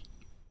problem just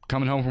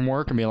coming home from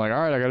work and being like, all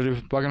right, I gotta do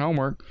fucking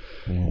homework.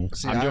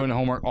 See, I'm doing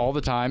homework all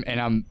the time, and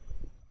I'm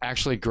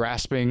actually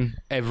grasping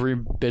every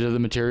bit of the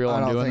material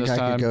I'm doing this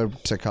time. I could go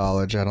to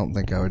college. I don't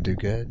think I would do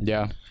good.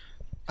 Yeah.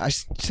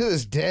 To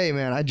this day,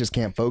 man, I just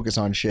can't focus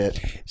on shit.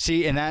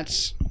 See, and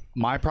that's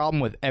my problem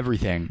with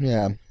everything.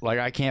 Yeah. Like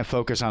I can't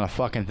focus on a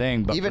fucking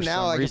thing. But even for now,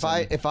 some like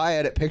reason, if I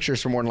edit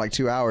pictures for more than like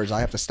 2 hours, I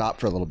have to stop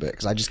for a little bit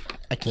because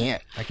I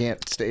can't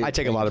stay. I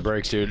take a lot of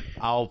breaks, dude.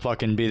 I'll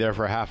fucking be there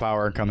for a half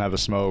hour and come have a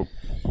smoke.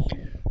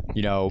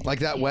 You know, like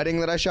that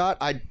wedding that I shot.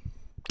 I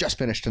just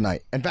finished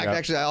tonight. In fact,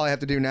 actually, all I have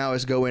to do now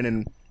is go in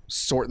and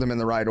sort them in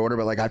the right order.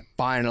 But like I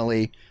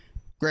finally,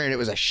 granted, it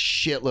was a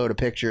shitload of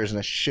pictures and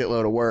a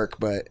shitload of work,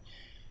 but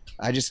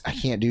I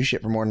can't do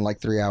shit for more than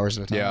like 3 hours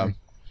at a time. Yeah.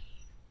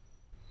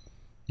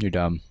 You're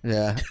dumb.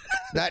 Yeah.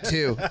 That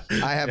too.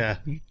 I have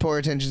poor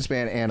attention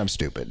span and I'm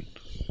stupid.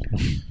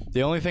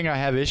 The only thing I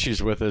have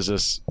issues with is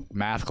this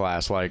math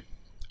class. Like,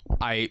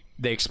 they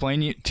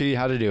explain to you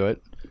how to do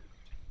it,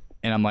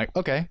 and I'm like,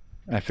 okay,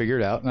 and I figure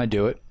it out and I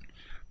do it.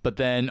 But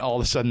then all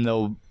of a sudden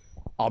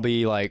I'll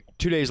be like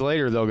 2 days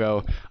later they'll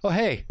go, oh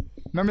hey,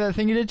 remember that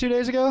thing you did 2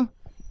 days ago?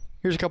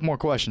 Here's a couple more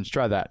questions.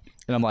 Try that.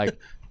 And I'm like,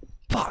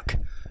 fuck.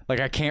 Like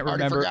I can't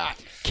remember.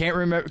 Can't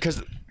remember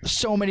because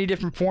so many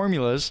different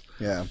formulas.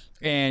 Yeah.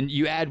 And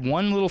you add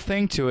one little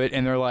thing to it,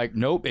 and they're like,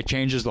 nope, it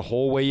changes the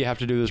whole way you have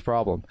to do this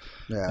problem.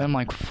 Yeah. And I'm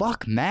like,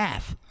 fuck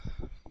math.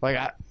 Like,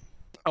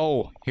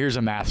 here's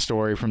a math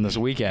story from this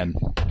weekend.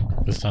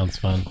 This sounds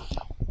fun.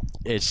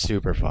 It's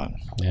super fun.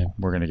 Yeah.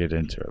 We're going to get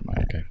into it,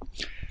 Mike. Okay.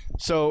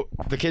 So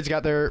the kids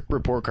got their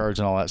report cards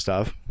and all that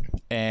stuff,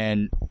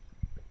 and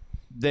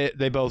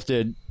they both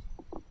did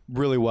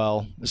really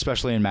well,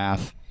 especially in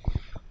math.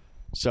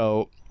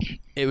 So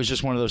it was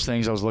just one of those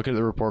things. I was looking at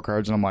the report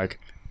cards, and I'm like,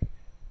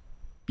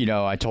 you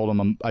know, I told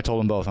them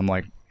both, I'm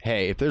like,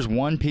 hey, if there's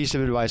one piece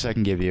of advice I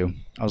can give you,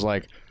 I was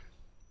like,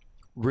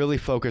 really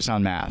focus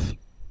on math.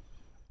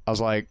 I was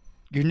like,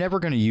 you're never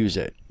going to use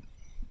it,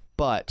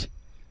 but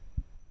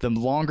the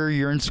longer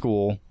you're in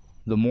school,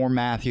 the more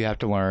math you have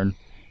to learn,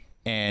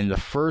 and the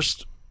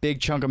first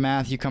big chunk of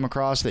math you come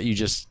across that you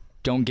just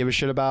don't give a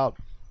shit about,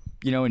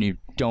 you know, and you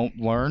don't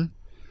learn,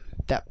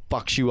 that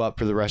fucks you up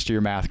for the rest of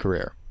your math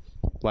career.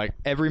 Like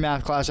every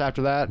math class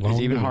after that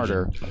is even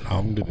harder.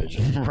 Long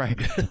division. Right.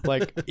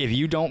 Like if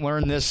you don't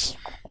learn this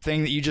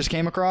thing that you just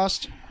came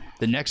across,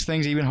 the next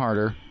thing's even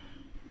harder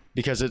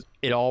because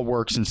it all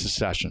works in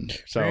succession.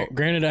 So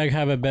granted, I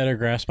have a better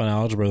grasp on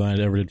algebra than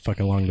I ever did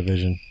fucking long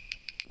division.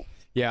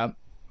 Yeah.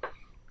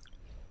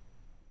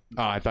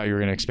 Oh, I thought you were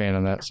going to expand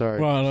on that. Sorry.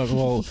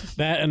 Well,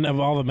 that and of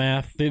all the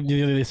math,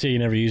 they say you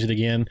never use it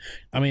again.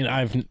 I mean,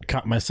 I've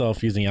caught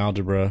myself using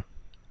algebra.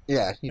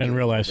 Yeah. In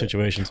real life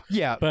situations.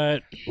 Yeah.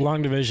 But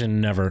long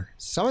division, never.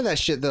 Some of that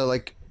shit though,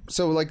 like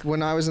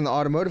when I was in the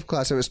automotive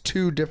class, it was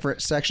two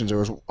different sections. There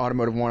was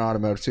automotive 1,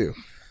 automotive 2.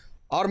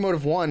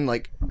 Automotive 1,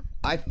 like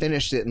I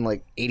finished it in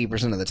like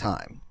 80% of the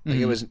time. Like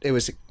it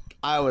was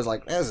I was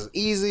like, this is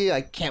easy.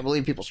 I can't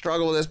believe people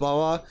struggle with this,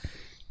 blah blah.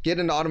 Get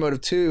into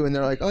automotive 2 and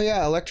they're like, oh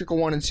yeah, electrical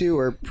 1 and 2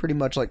 are pretty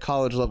much like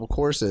college level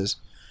courses.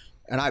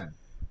 And I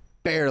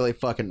barely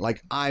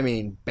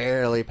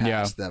barely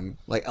passed them.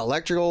 Like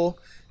electrical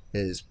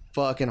is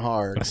fucking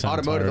hard.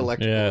 Automotive hard.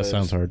 electrical. Yeah, it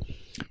sounds hard.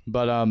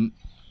 But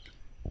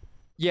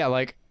yeah,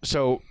 like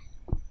so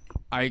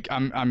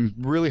I'm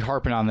really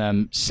harping on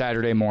them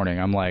Saturday morning.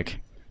 I'm like,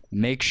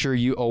 make sure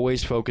you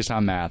always focus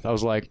on math. I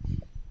was like,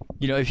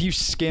 you know, if you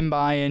skim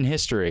by in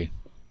history,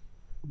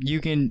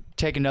 you can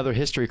take another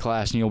history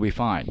class and you'll be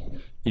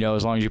fine. You know,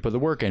 as long as you put the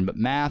work in. But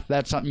math,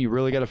 that's something you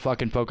really got to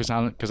fucking focus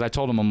on. Because I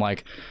told them, I'm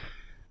like,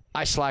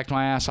 I slacked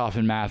my ass off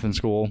in math in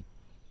school.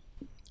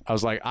 I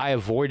was like, I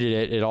avoided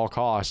it at all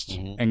costs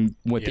and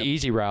went the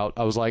easy route.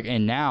 I was like,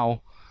 and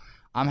now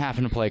I'm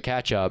having to play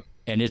catch up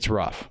and it's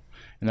rough.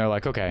 And they're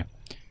like, okay.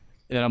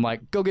 And then I'm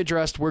like, go get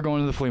dressed. We're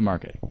going to the flea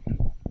market.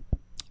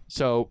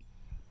 So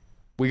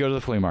we go to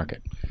the flea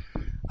market.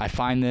 I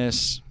find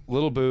this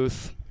little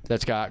booth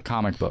that's got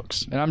comic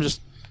books and I'm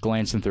just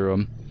glancing through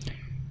them.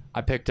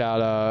 I picked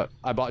out,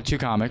 I bought 2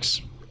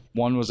 comics.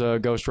 One was a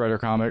Ghost Rider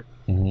comic.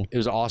 It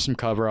was an awesome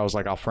cover. I was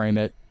like, I'll frame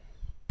it,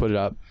 put it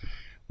up.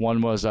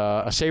 One was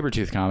a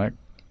Sabretooth comic,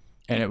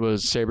 and it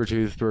was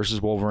Sabretooth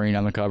versus Wolverine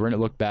on the cover, and it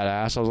looked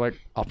badass. I was like,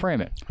 I'll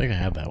frame it. I think I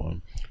have that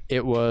one.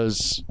 It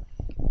was,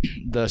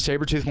 the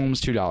Sabretooth one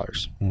was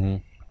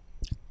 $2.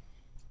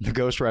 The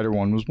Ghost Rider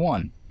one was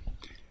 $1.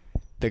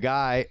 The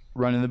guy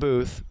running the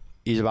booth,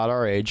 he's about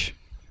our age,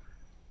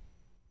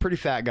 pretty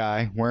fat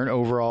guy, wearing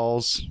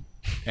overalls,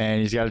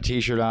 and he's got a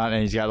t-shirt on,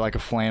 and he's got like a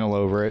flannel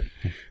over it.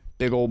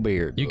 Big old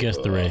beard. You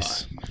guessed the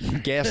race.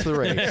 Guess the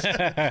race.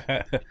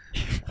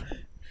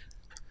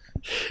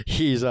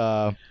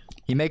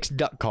 He makes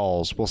duck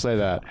calls, we'll say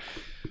that.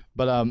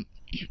 But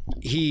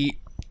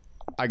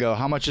I go,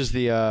 how much is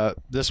the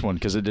this one,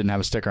 because it didn't have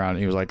a sticker on it.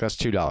 He was like, that's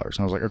 $2. And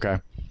I was like, okay.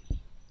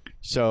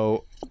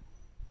 So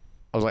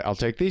I was like, I'll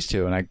take these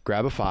 2, and I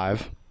grab a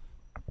 5.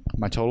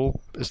 My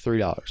total is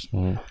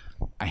 $3.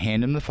 I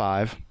hand him the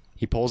 5.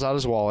 He pulls out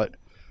his wallet.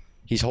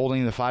 He's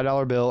holding the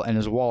 $5 bill and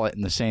his wallet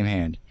in the same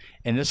hand.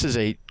 And this is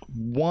a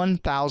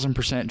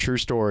 1,000% true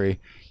story.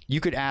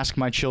 You could ask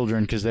my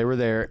children because they were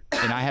there,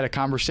 and I had a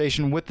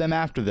conversation with them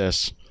after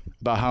this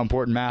about how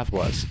important math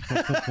was.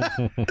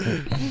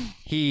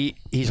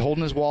 He's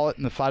holding his wallet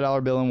and the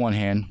 $5 bill in one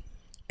hand,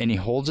 and he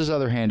holds his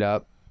other hand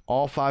up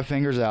all 5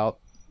 fingers out,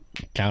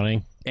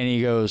 Counting. and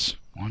he goes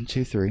 1,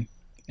 2, 3,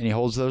 and he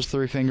holds those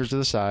 3 fingers to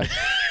the side,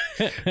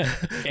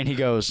 and he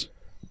goes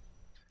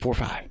 4,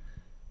 5.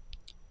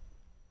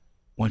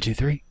 1, 2,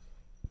 3,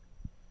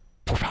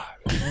 4, 5.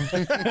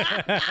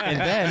 And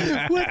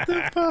then what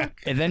the fuck?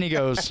 And then he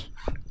goes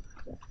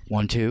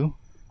 1, 2,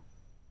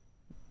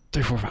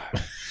 3, 4,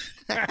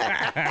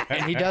 5.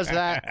 And he does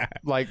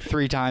that like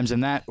 3 times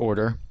in that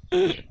order.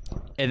 And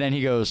then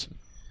he goes,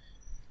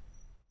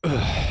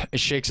 ugh, and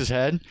shakes his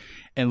head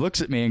and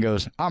looks at me and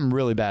goes, I'm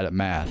really bad at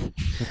math.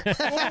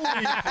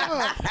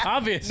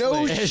 Obviously.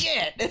 No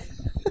shit.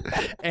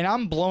 And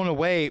I'm blown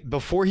away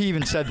before he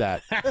even said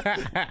that.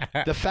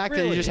 The fact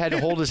that he just had to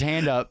hold his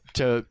hand up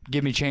to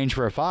give me change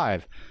for a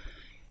 5.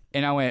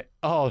 And I went,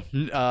 oh,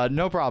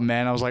 no problem,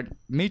 man. I was like,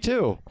 me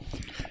too.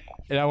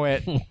 And I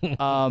went,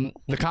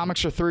 the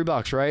comics are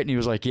 $3, right? And he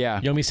was like, yeah.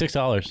 You owe me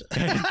 $6.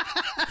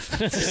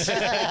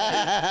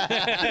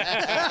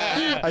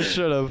 I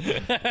should have.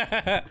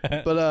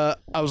 But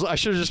I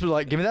should have just been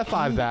like, give me that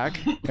 5 back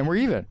and we're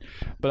even.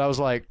 But I was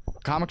like,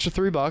 comics are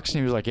 $3. And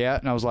he was like, yeah.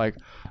 And I was like,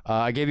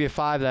 I gave you a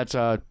 5. That's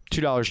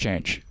 $2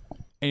 change.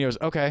 And he goes,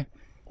 okay.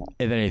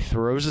 And then he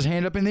throws his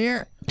hand up in the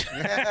air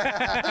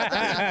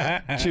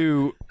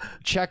to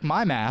check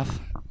my math,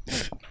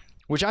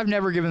 which I've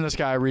never given this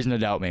guy a reason to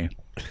doubt me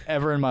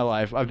ever in my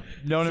life. I've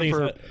known him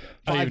for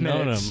 5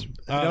 minutes.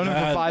 Known him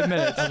for 5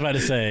 minutes. I was about to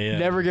say, yeah.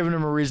 Never given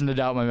him a reason to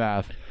doubt my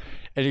math.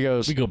 And he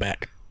goes, We go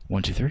back.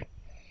 1, 2, 3,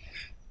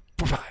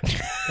 4, 5.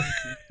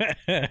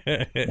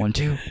 1,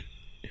 2,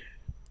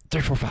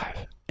 3, 4,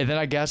 5. And then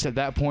I guess at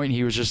that point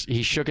he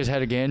shook his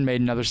head again,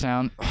 made another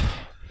sound.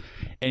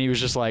 And he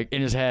was just like,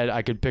 in his head,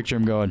 I could picture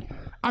him going,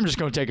 I'm just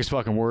going to take his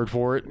fucking word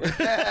for it.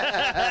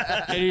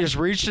 And he just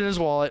reached in his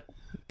wallet,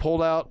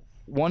 pulled out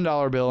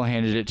 $1 bill and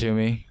handed it to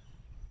me.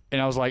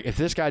 And I was like, if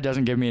this guy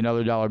doesn't give me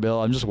another $1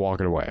 bill, I'm just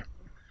walking away.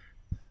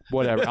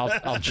 Whatever.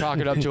 I'll chalk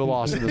it up to a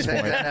loss at this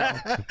point.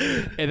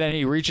 And then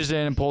he reaches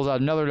in and pulls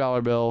out another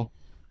 $1 bill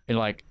and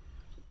like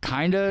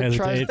kind of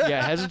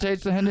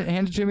hesitates to hand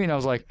it to me. And I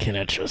was like, can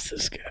I trust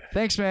this guy?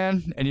 Thanks,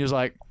 man. And he was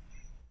like,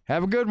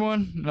 have a good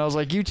one. And I was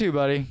like, you too,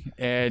 buddy.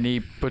 And he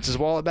puts his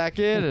wallet back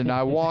in and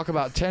I walk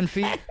about 10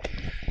 feet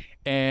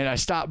and I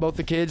stop both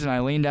the kids and I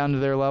lean down to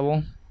their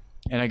level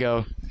and I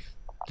go,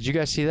 did you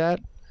guys see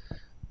that?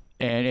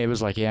 And it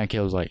was like, yeah. And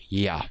Caleb was like,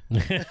 yeah.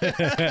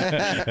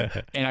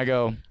 And I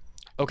go,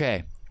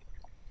 okay,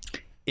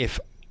 if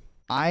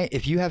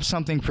you have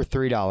something for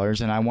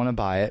 $3 and I want to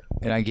buy it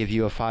and I give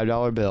you a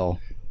 $5 bill,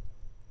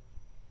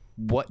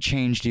 what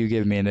change do you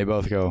give me? And they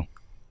both go,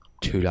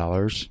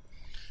 $2.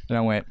 And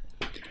I went,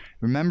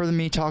 remember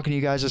me talking to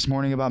you guys this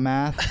morning about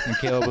math? And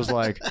Caleb was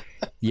like,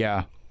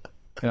 yeah.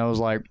 And I was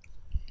like,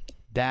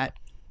 that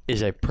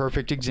is a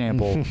perfect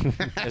example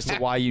as to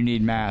why you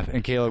need math.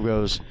 And Caleb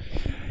goes,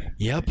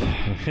 yep.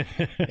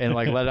 And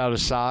like let out a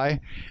sigh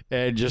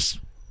and just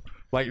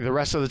like the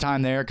rest of the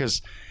time there,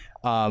 because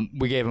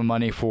we gave him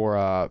money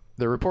for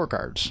the report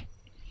cards.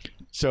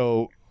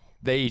 So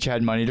they each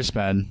had money to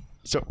spend.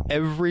 So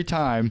every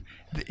time,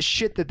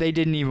 shit that they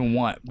didn't even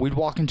want, we'd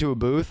walk into a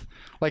booth,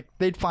 like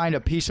they'd find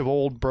a piece of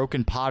old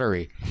broken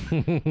pottery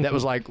that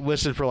was like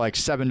listed for like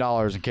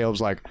 $7, and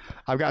Caleb's like,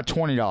 I've got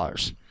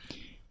 $20.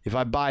 If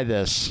I buy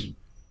this,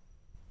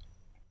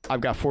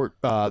 I've got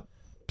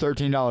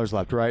 $13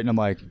 left, right? And I'm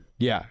like,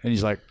 yeah. And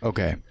he's like,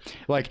 okay.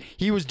 Like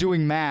he was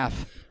doing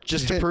math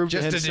just to prove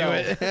to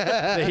himself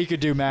that he could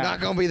do math.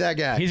 Not gonna be that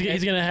guy.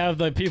 He's gonna have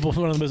the people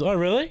from one of them. Oh,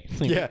 really?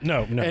 Yeah.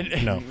 No.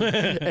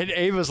 And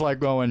Ava's like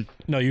going,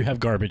 no, you have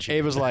garbage.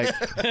 Ava's like,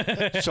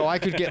 so I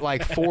could get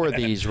like 4 of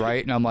these,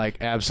 right? And I'm like,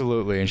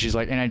 absolutely. And she's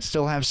like, and I'd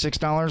still have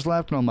 $6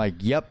 left. And I'm like,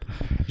 yep.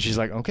 And she's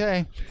like,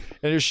 okay.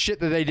 And there's shit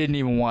that they didn't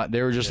even want.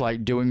 They were just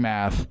like doing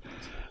math.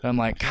 And I'm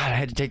like, God, I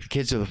had to take the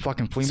kids to the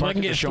fucking flea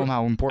market to show them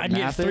how important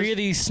math is. I can get 3 of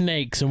these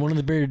snakes and one of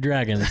the bearded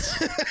dragons.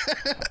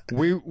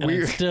 we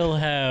still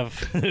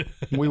have.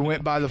 We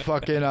went by the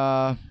fucking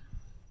the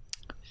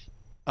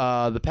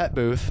pet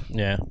booth.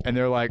 Yeah. And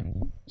they're like,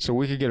 so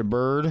we could get a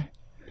bird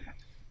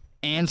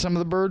and some of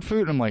the bird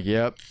food. And I'm like,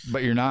 yep,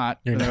 but you're not.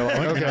 You're not, like,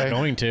 okay. You're not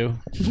going to.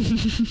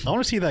 I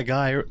want to see that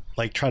guy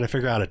like try to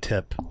figure out a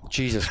tip.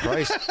 Jesus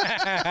Christ.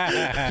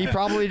 He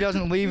probably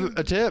doesn't leave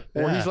a tip.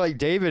 Or he's like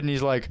David and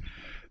he's like,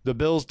 the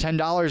bill's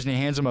 $10 and he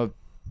hands him a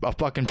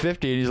fucking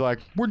 50 and he's like,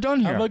 we're done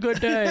here. Have a good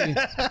day.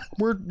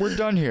 We're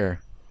done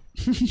here.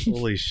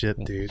 Holy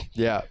shit, dude.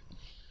 Yeah.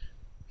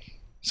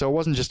 So it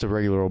wasn't just a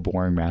regular old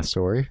boring math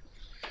story.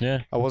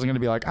 Yeah. I wasn't going to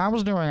be like, I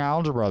was doing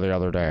algebra the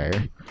other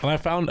day. And I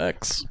found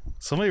X.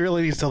 Somebody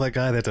really needs to tell that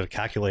guy that's a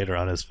calculator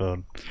on his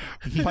phone.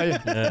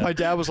 My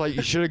dad was like,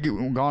 you should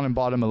have gone and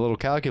bought him a little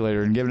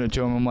calculator and given it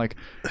to him. I'm like,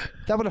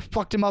 that would have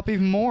fucked him up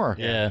even more.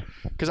 Yeah.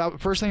 Because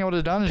first thing I would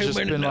have done is just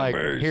been like,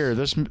 here,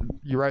 this,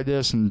 you write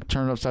this and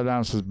turn it upside down,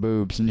 it says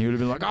boobs. And he would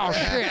have been like, oh,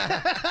 shit.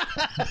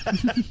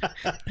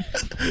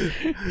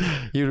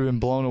 He would have been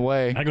blown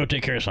away. I go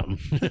take care of something.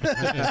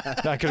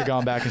 I could have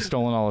gone back and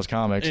stolen all his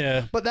comics.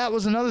 Yeah. But that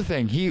was another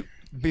thing.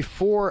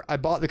 Before I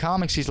bought the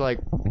comics, he's like,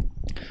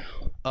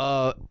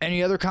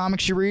 Any other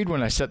comics you read?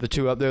 When I set the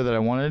 2 up there that I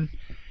wanted,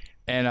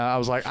 and I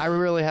was like, I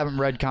really haven't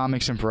read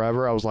comics in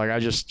forever. I was like, I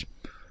just,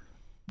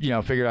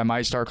 figured I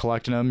might start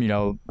collecting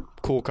them.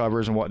 Cool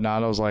covers and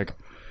whatnot. I was like,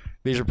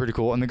 these are pretty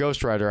cool. And the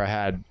Ghost Rider, I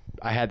had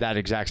that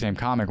exact same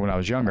comic when I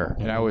was younger,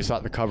 and I always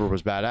thought the cover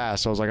was badass.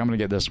 So I was like, I'm gonna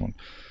get this one.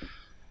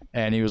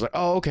 And he was like,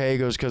 oh, okay. He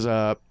goes,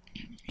 because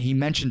he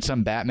mentioned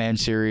some Batman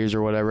series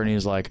or whatever, and he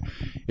was like,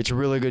 it's a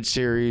really good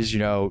series.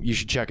 You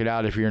should check it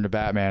out if you're into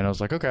Batman. And I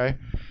was like, okay.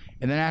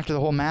 And then after the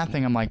whole math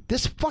thing, I'm like,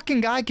 this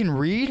fucking guy can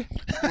read?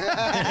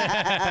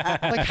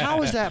 Like,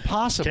 how is that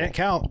possible? Can't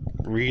count.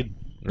 Read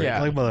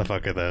Yeah. like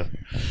motherfucker, though.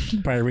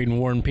 Probably reading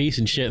War and Peace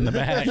and shit in the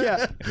back.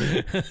 Yeah.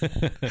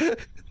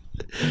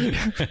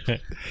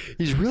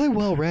 He's really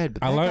well read,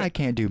 but that guy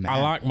can't do math.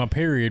 I like my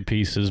period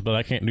pieces, but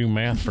I can't do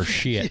math for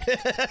shit.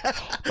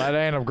 That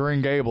ain't of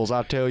Green Gables,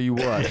 I tell you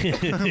what.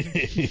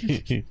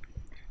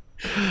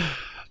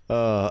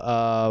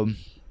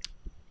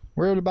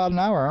 We're at about an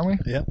hour, aren't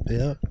we? Yep.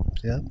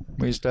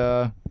 We just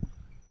we're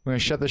gonna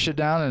shut this shit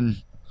down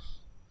and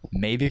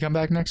maybe come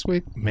back next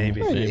week.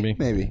 Maybe.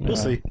 Maybe. We'll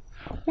see.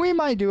 We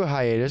might do a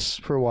hiatus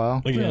for a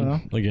while. I don't know.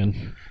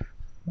 Again.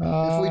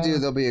 If we do,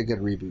 there'll be a good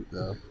reboot,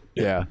 though.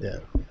 Yeah,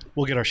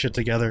 We'll get our shit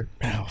together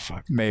Oh,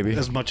 fuck. maybe.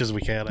 as much as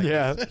we can. I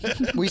guess.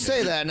 Yeah, We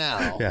say that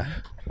now. Yeah.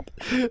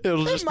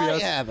 it'll It just be might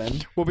us.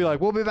 happen. We'll be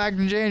like, we'll be back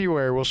in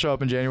January. We'll show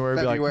up in January.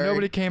 Be like, February.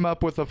 nobody came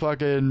up with a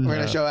fucking. We're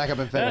going to show back up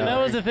in February. That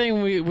was the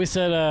thing we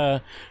said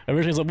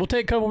originally. Was like, we'll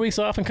take a couple weeks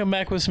off and come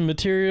back with some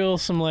material,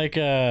 some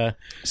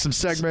some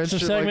segments. some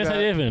shit segments. Like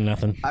I that. didn't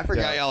nothing. I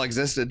forgot y'all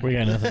existed. We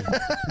got nothing.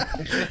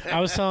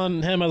 I was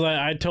telling him, I was like,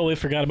 I totally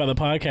forgot about the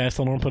podcast.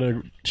 I'm gonna put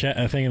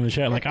a thing in the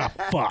chat. I'm like, oh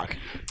fuck.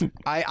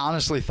 I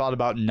honestly thought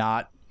about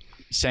not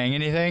saying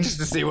anything Just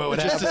to see what would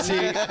just happen. to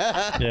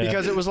see Yeah.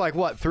 because it was like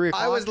what 3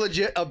 o'clock. I was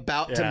legit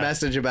about to Yeah.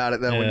 message about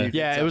it, though. When Yeah. you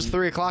Yeah, it was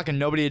 3 o'clock and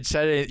nobody had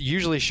said it.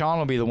 Usually Sean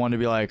will be the one to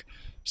be like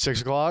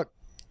 6 o'clock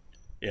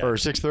Yeah. or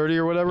 6:30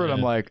 or whatever, and I'm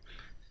Yeah. like,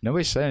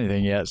 nobody said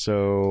anything yet,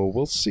 so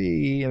we'll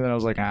see. And then I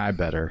was like, I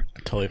better.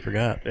 Totally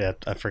forgot. Yeah,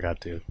 I forgot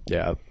to.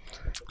 Yeah,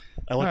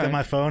 I looked Alright. at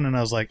my phone and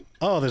I was like,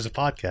 oh, there's a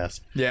podcast.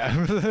 yeah, I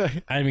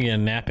didn't even get a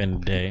nap in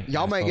today.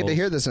 Y'all might get to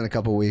hear this in a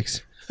couple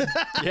weeks.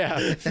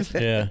 yeah.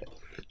 Yeah.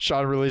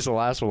 Sean released the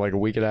last one like a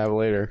week and a half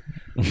later.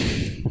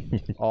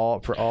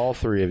 For all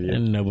 3 of you.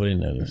 And nobody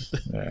noticed.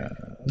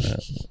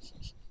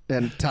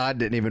 And Todd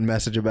didn't even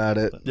message about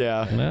it.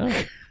 Yeah, No.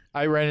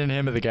 I ran into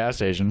him at the gas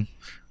station.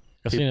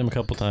 I've seen him a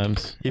couple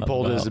times. He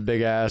pulled his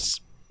big ass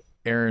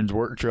Aaron's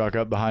work truck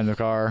up behind the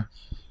car.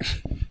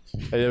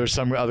 And there was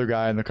some other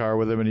guy in the car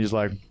with him, and he's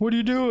like, "What are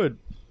you doing?"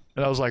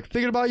 And I was like,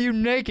 "Thinking about you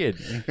naked."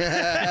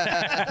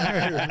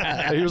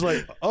 And he was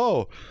like,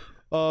 "Oh,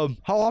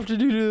 how often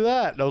do you do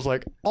that?" And I was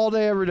like, "All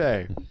day, every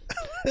day."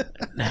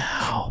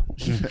 Now.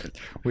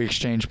 We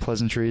exchanged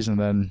pleasantries, and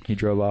then he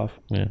drove off.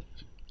 Yeah.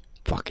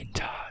 Fucking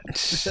Todd.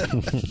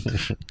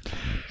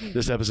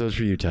 This episode's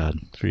for you, Todd.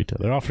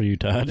 They're all for you,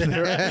 Todd.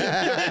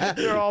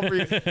 They're all for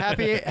you.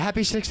 Happy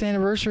 6th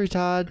anniversary,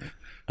 Todd.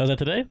 Was that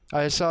today?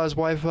 I saw his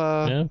wife.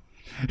 Yeah.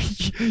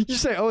 You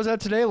say, "Oh, is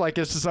that today?" Like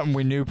this is something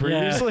we knew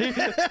previously.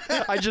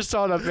 I just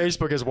saw it on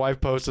Facebook. His wife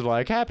posted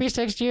like, "Happy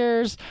 6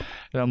 years,"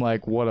 and I'm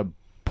like, "What a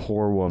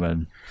poor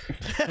woman."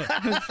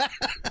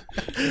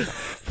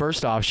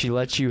 First off, she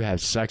lets you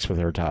have sex with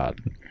her, Todd.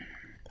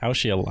 How's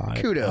she alive?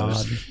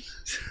 Kudos.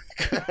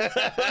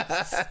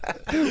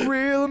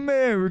 Real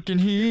American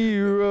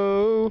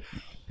hero.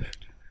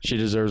 She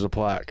deserves a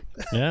plaque.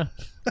 Yeah.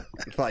 I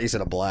thought you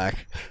said a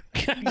black.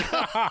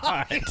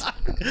 God.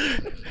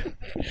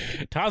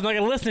 Todd's not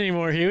gonna listen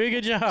anymore, Huey.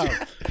 Good job.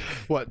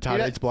 What? Todd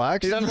hates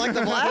blacks. He doesn't like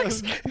the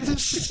blacks?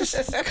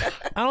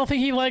 I don't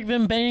think he liked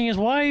them banging his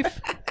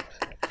wife.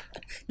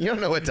 You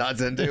don't know what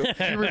Todd's into.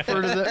 You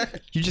refer to them.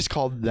 You just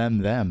called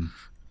them.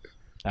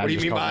 What do you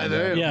mean by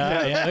them?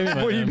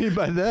 Yeah. What do you mean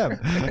by them?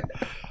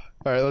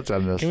 All right, let's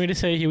end this. Can we just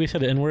say Huey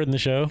said the N-word in the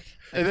show?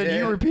 And then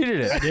you Yeah.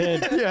 repeated it. I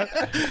did. Yeah.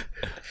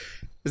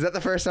 Is that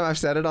the first time I've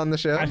said it on the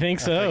show? I think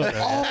so.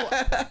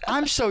 Oh,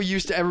 I'm so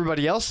used to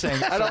everybody else saying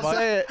it. I don't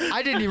say it.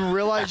 I didn't even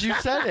realize you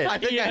said it. I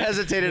think I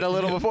hesitated a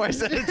little before I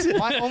said it. Too.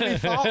 My only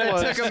thought It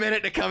was, took a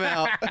minute to come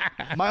out.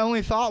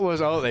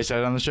 oh, they said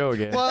it on the show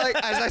again. Well, like,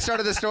 as I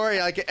started the story,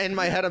 like in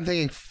my head, I'm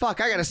thinking,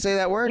 "Fuck, I gotta say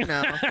that word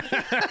now."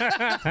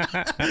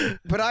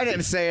 But I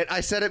didn't say it.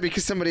 I said it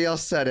because somebody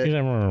else said it.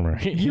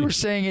 You were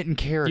saying it in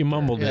character. You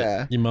mumbled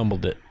Yeah. it. You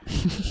mumbled it.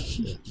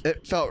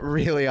 It felt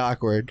really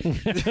awkward.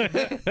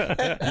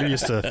 You're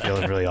used to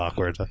feeling really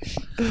awkward. Yep.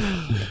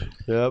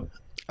 All right.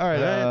 All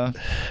right.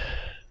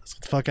 Let's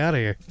get the fuck out of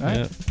here. All right.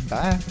 Yeah.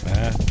 Bye.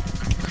 Ah.